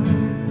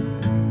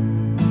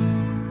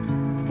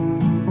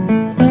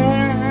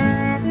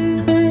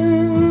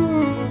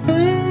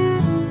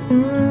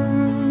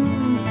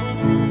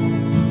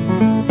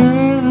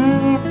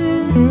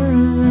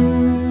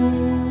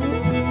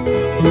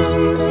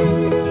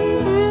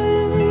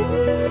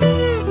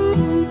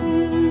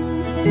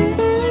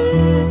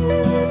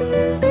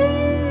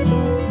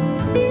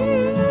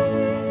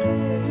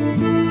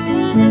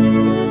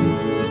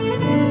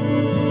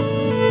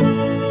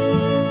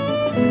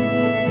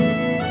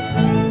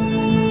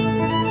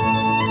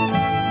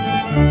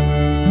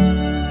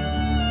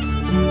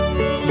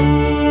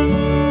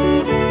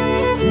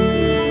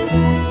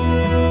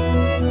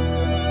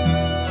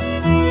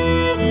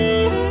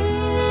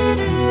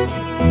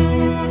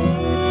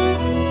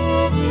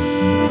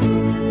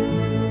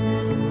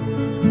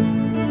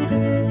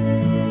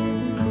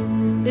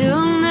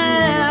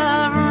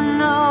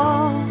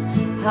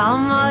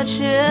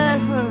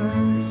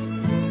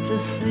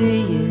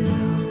 see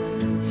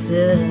you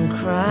sit and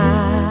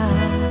cry.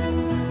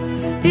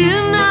 You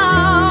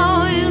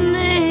know you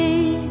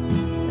need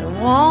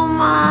and want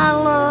my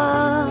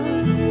love,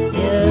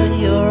 yet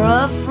you're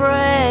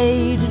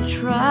afraid to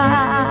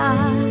try.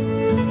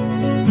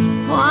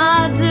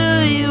 Why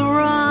do you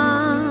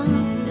run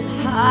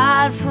and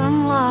hide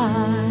from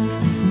life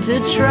to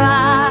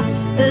try?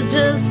 It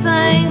just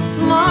ain't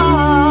smart.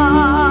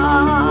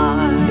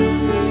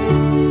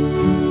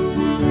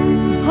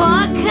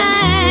 Why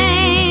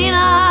can't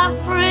I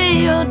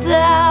free your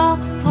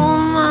doubtful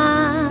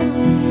mind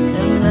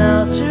and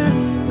melt your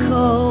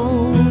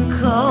cold,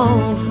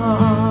 cold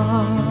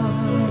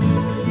heart?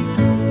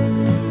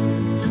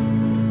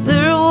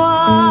 There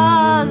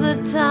was a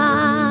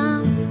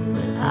time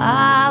when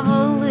I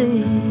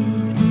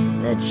believed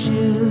that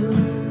you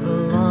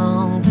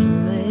belonged to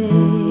me,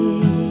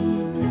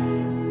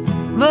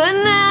 but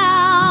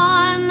now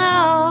I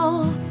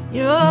know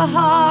your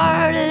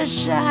heart is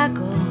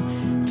shackled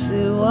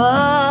to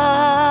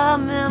a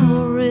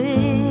memory.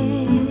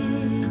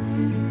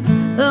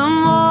 The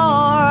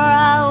more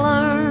I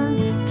learn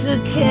to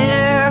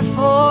care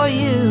for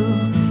you,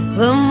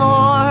 the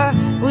more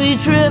we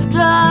drift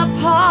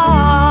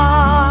apart.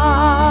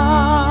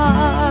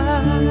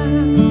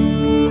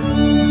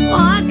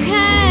 Why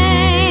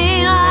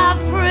can't I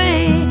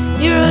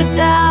free your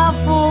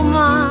doubtful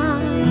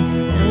mind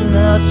and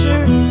melt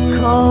your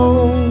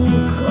cold,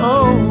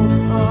 cold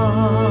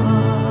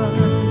heart?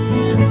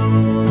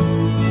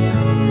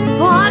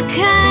 Why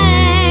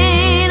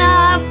can't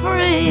I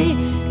free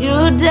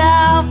your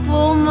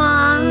doubtful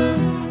mind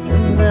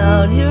and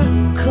melt your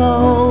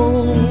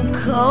cold,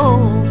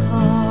 cold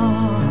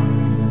heart?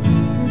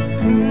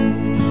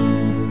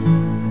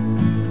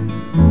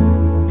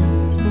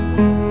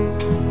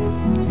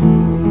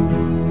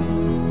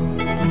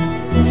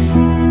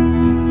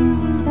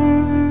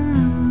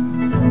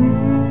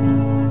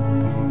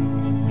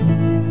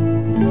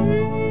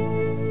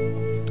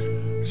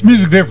 It's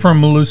music there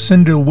from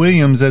Lucinda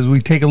Williams as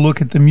we take a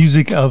look at the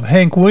music of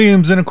Hank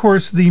Williams. And of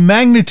course, the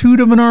magnitude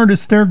of an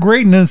artist, their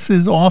greatness,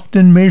 is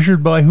often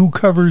measured by who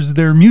covers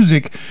their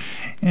music.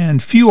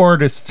 And few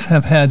artists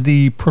have had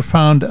the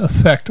profound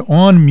effect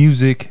on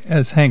music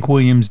as Hank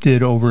Williams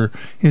did over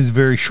his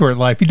very short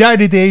life. He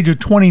died at the age of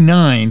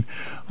 29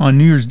 on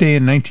New Year's Day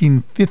in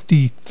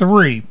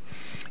 1953.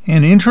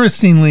 And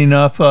interestingly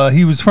enough,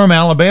 he was from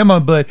Alabama,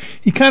 but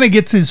he kind of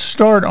gets his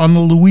start on the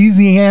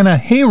Louisiana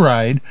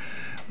Hayride,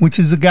 which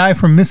is a guy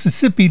from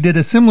Mississippi did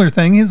a similar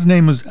thing. His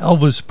name was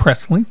Elvis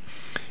Presley.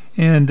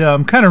 And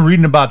I'm kind of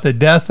reading about the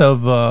death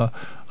of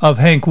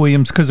Hank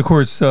Williams because, of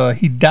course,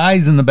 he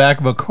dies in the back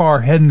of a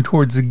car heading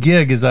towards a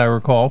gig, as I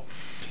recall.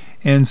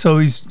 And so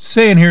he's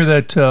saying here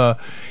that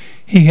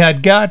he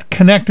had got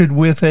connected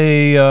with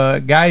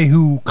a guy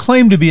who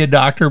claimed to be a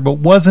doctor but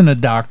wasn't a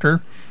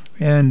doctor.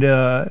 And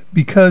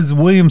because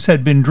Williams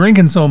had been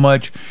drinking so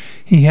much,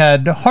 he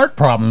had heart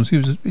problems. He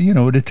was,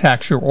 it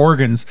attacks your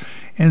organs.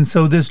 And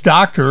so this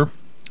doctor,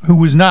 who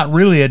was not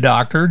really a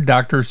doctor,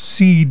 Dr.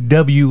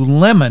 C.W.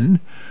 Lemon,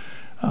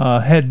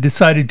 had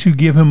decided to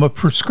give him a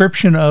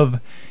prescription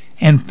of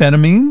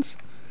amphetamines,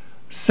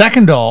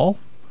 Secondol,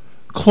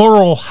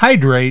 chloral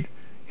hydrate,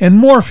 and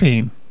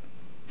morphine.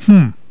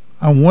 I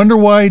wonder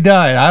why he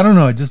died. I don't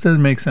know. It just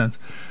doesn't make sense.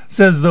 It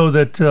says, though,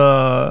 that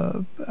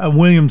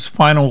Williams'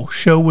 final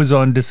show was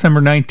on December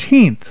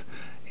 19th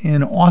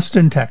in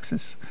Austin,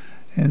 Texas.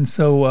 And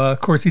so, of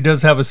course, he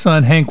does have a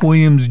son, Hank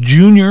Williams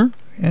Jr.,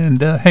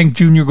 and Hank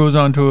Jr. goes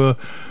on to a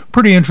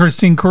pretty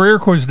interesting career.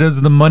 Of course,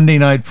 does the Monday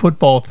Night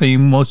Football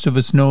theme. Most of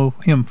us know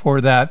him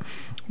for that,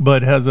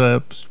 but has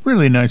a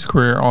really nice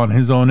career on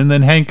his own. And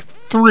then Hank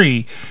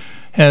 3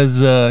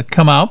 has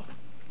come out,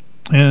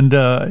 and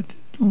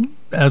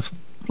as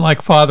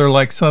like father,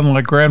 like son,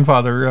 like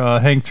grandfather,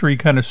 Hank 3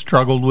 kind of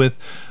struggled with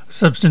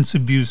substance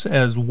abuse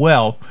as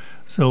well.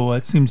 So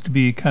it seems to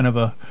be kind of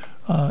a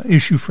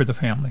issue for the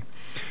family.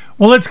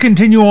 Well, let's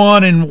continue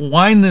on and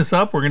wind this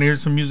up. We're going to hear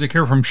some music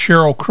here from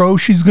Sheryl Crow.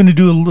 She's going to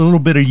do a little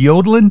bit of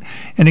yodeling.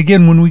 And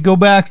again, when we go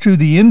back to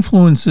the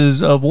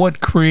influences of what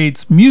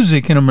creates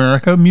music in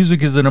America,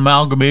 music is an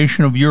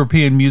amalgamation of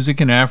European music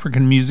and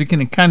African music,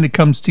 and it kind of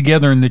comes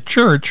together in the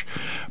church,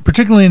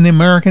 particularly in the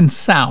American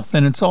South,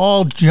 and it's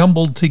all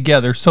jumbled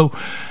together. So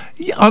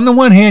on the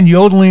one hand,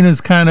 yodeling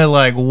is kind of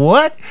like,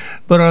 what?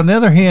 But on the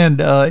other hand,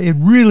 it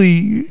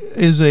really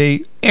is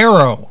a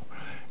arrow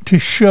to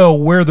show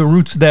where the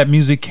roots of that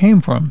music came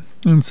from.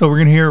 And so we're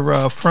going to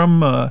hear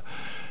from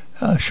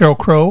Sheryl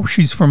Crow.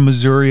 She's from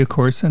Missouri, of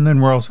course. And then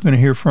we're also going to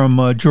hear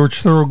from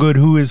George Thorogood,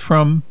 who is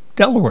from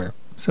Delaware.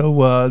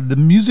 So the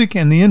music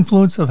and the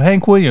influence of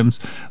Hank Williams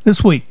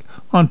this week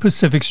on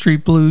Pacific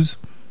Street Blues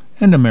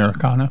and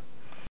Americana.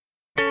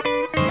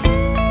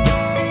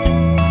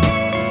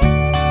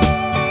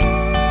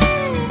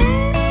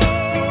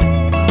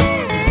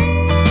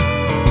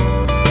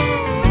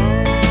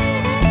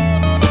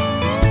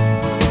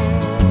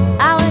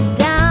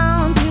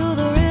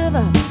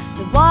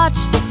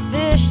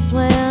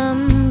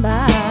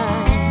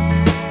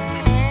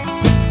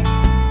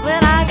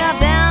 When I got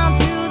down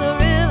to the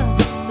river,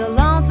 so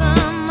lonesome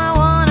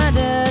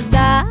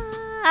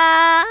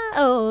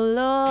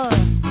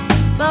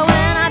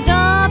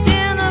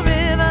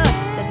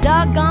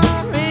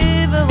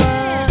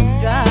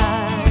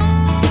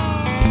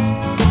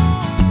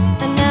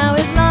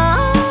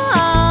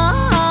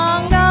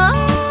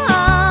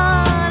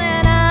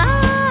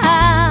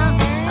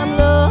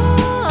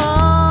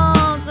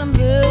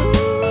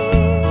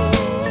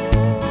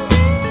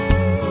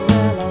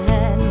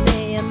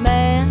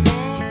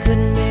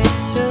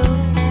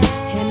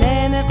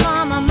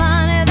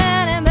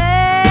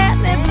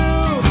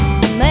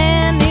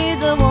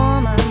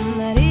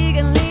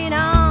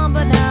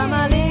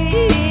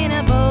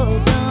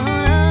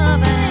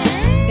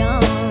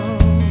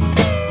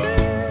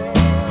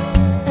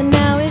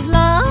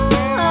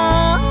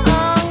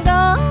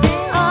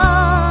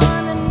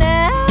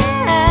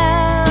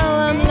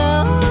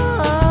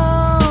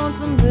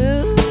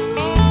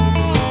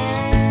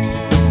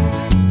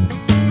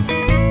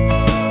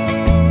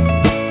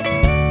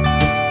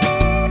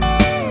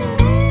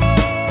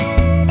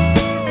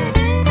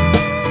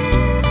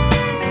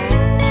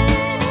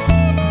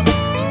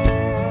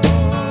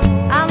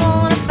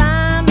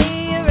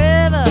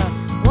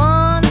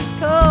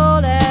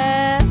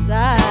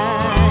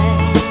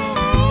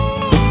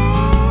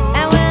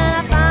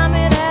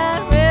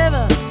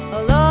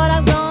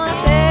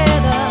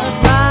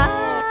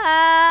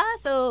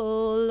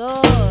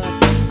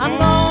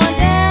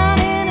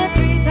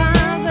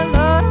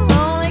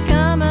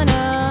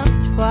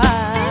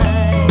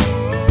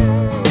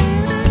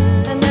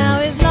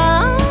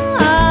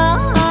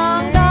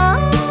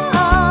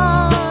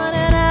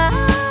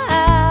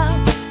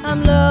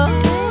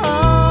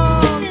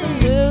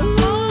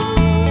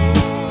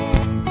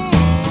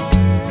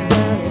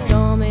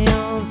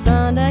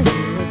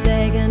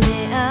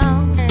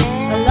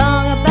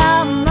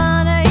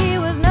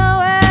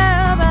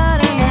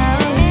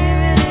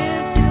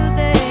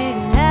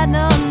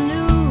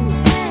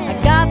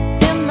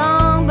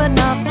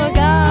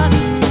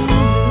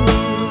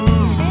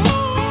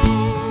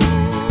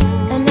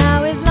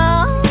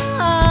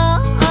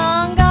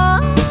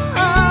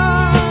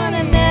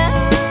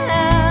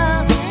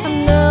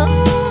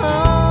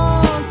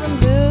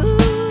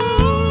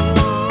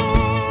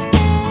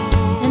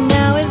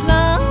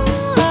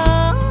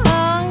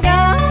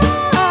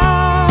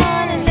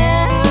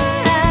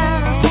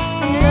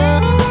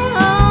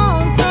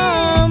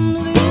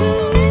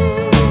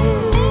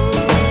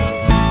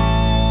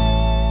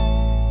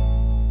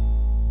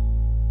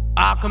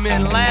come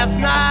in last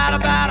night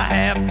about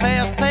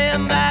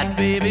 10:30. That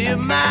baby of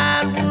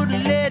mine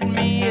wouldn't let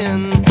me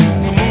in.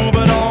 So move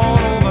it on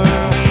over,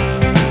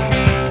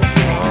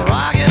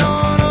 rock it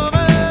on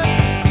over,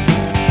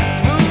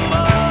 move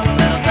over,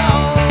 little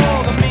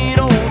dog, a mean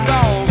old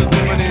dog is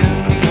moving in.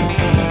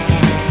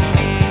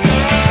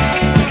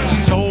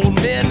 She told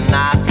me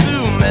not to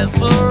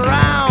mess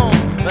around,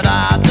 but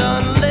I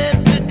done let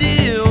the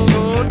deal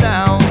go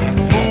down.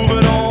 Move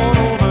it on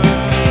over,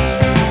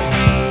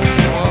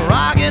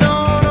 rock it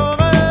on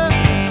over,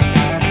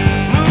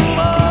 move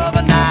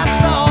over, nice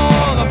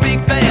dog, a big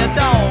bad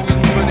dog is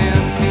moving in.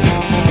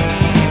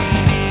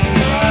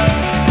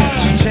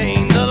 She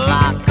chained the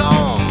lock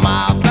on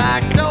my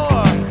back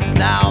door,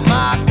 now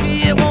my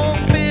key won't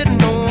fit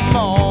no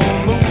more.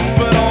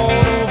 Move it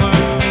on over,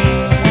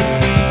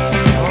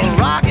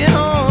 rock it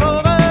on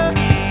over,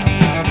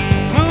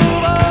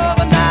 move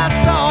over, nice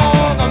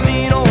dog, a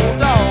mean old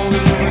dog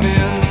is moving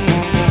in.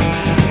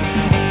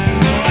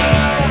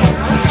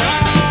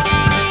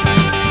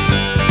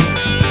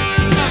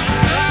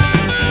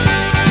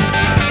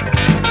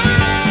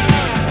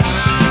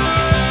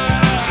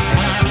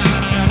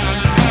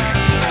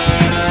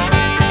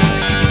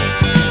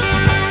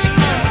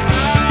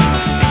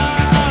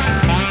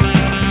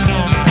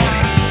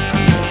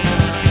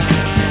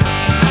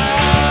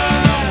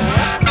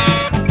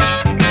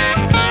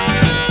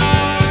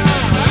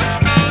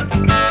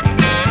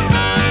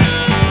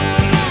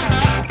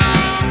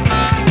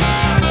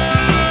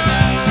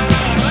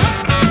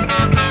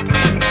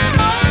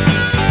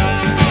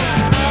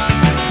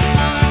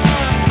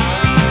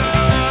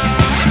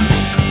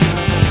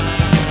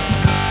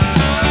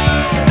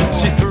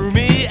 She threw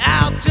me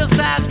out just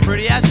as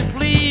pretty as you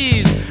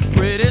please.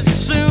 Pretty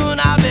soon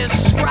I'll be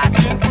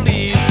scratching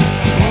fleas.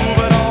 Move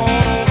it on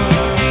over,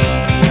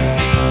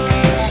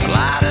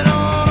 slide it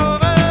on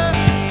over,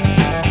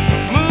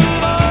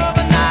 move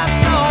over, nice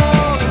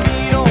dog, a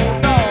mean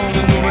old dog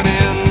is moving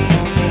in.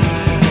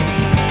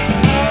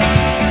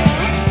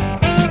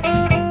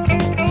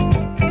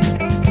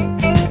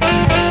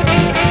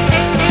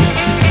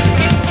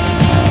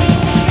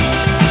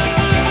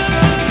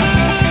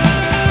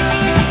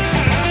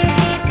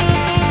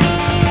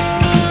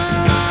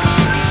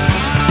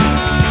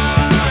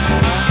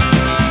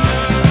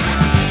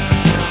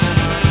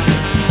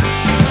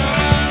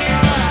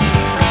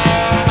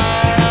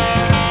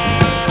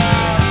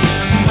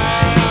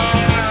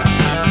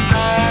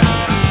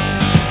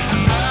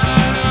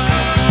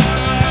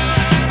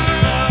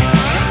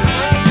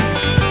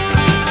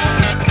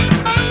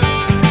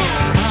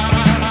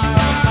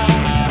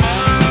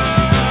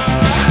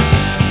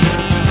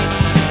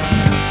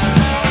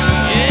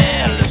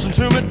 Yeah, listen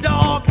to me,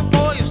 dog,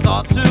 before you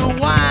start to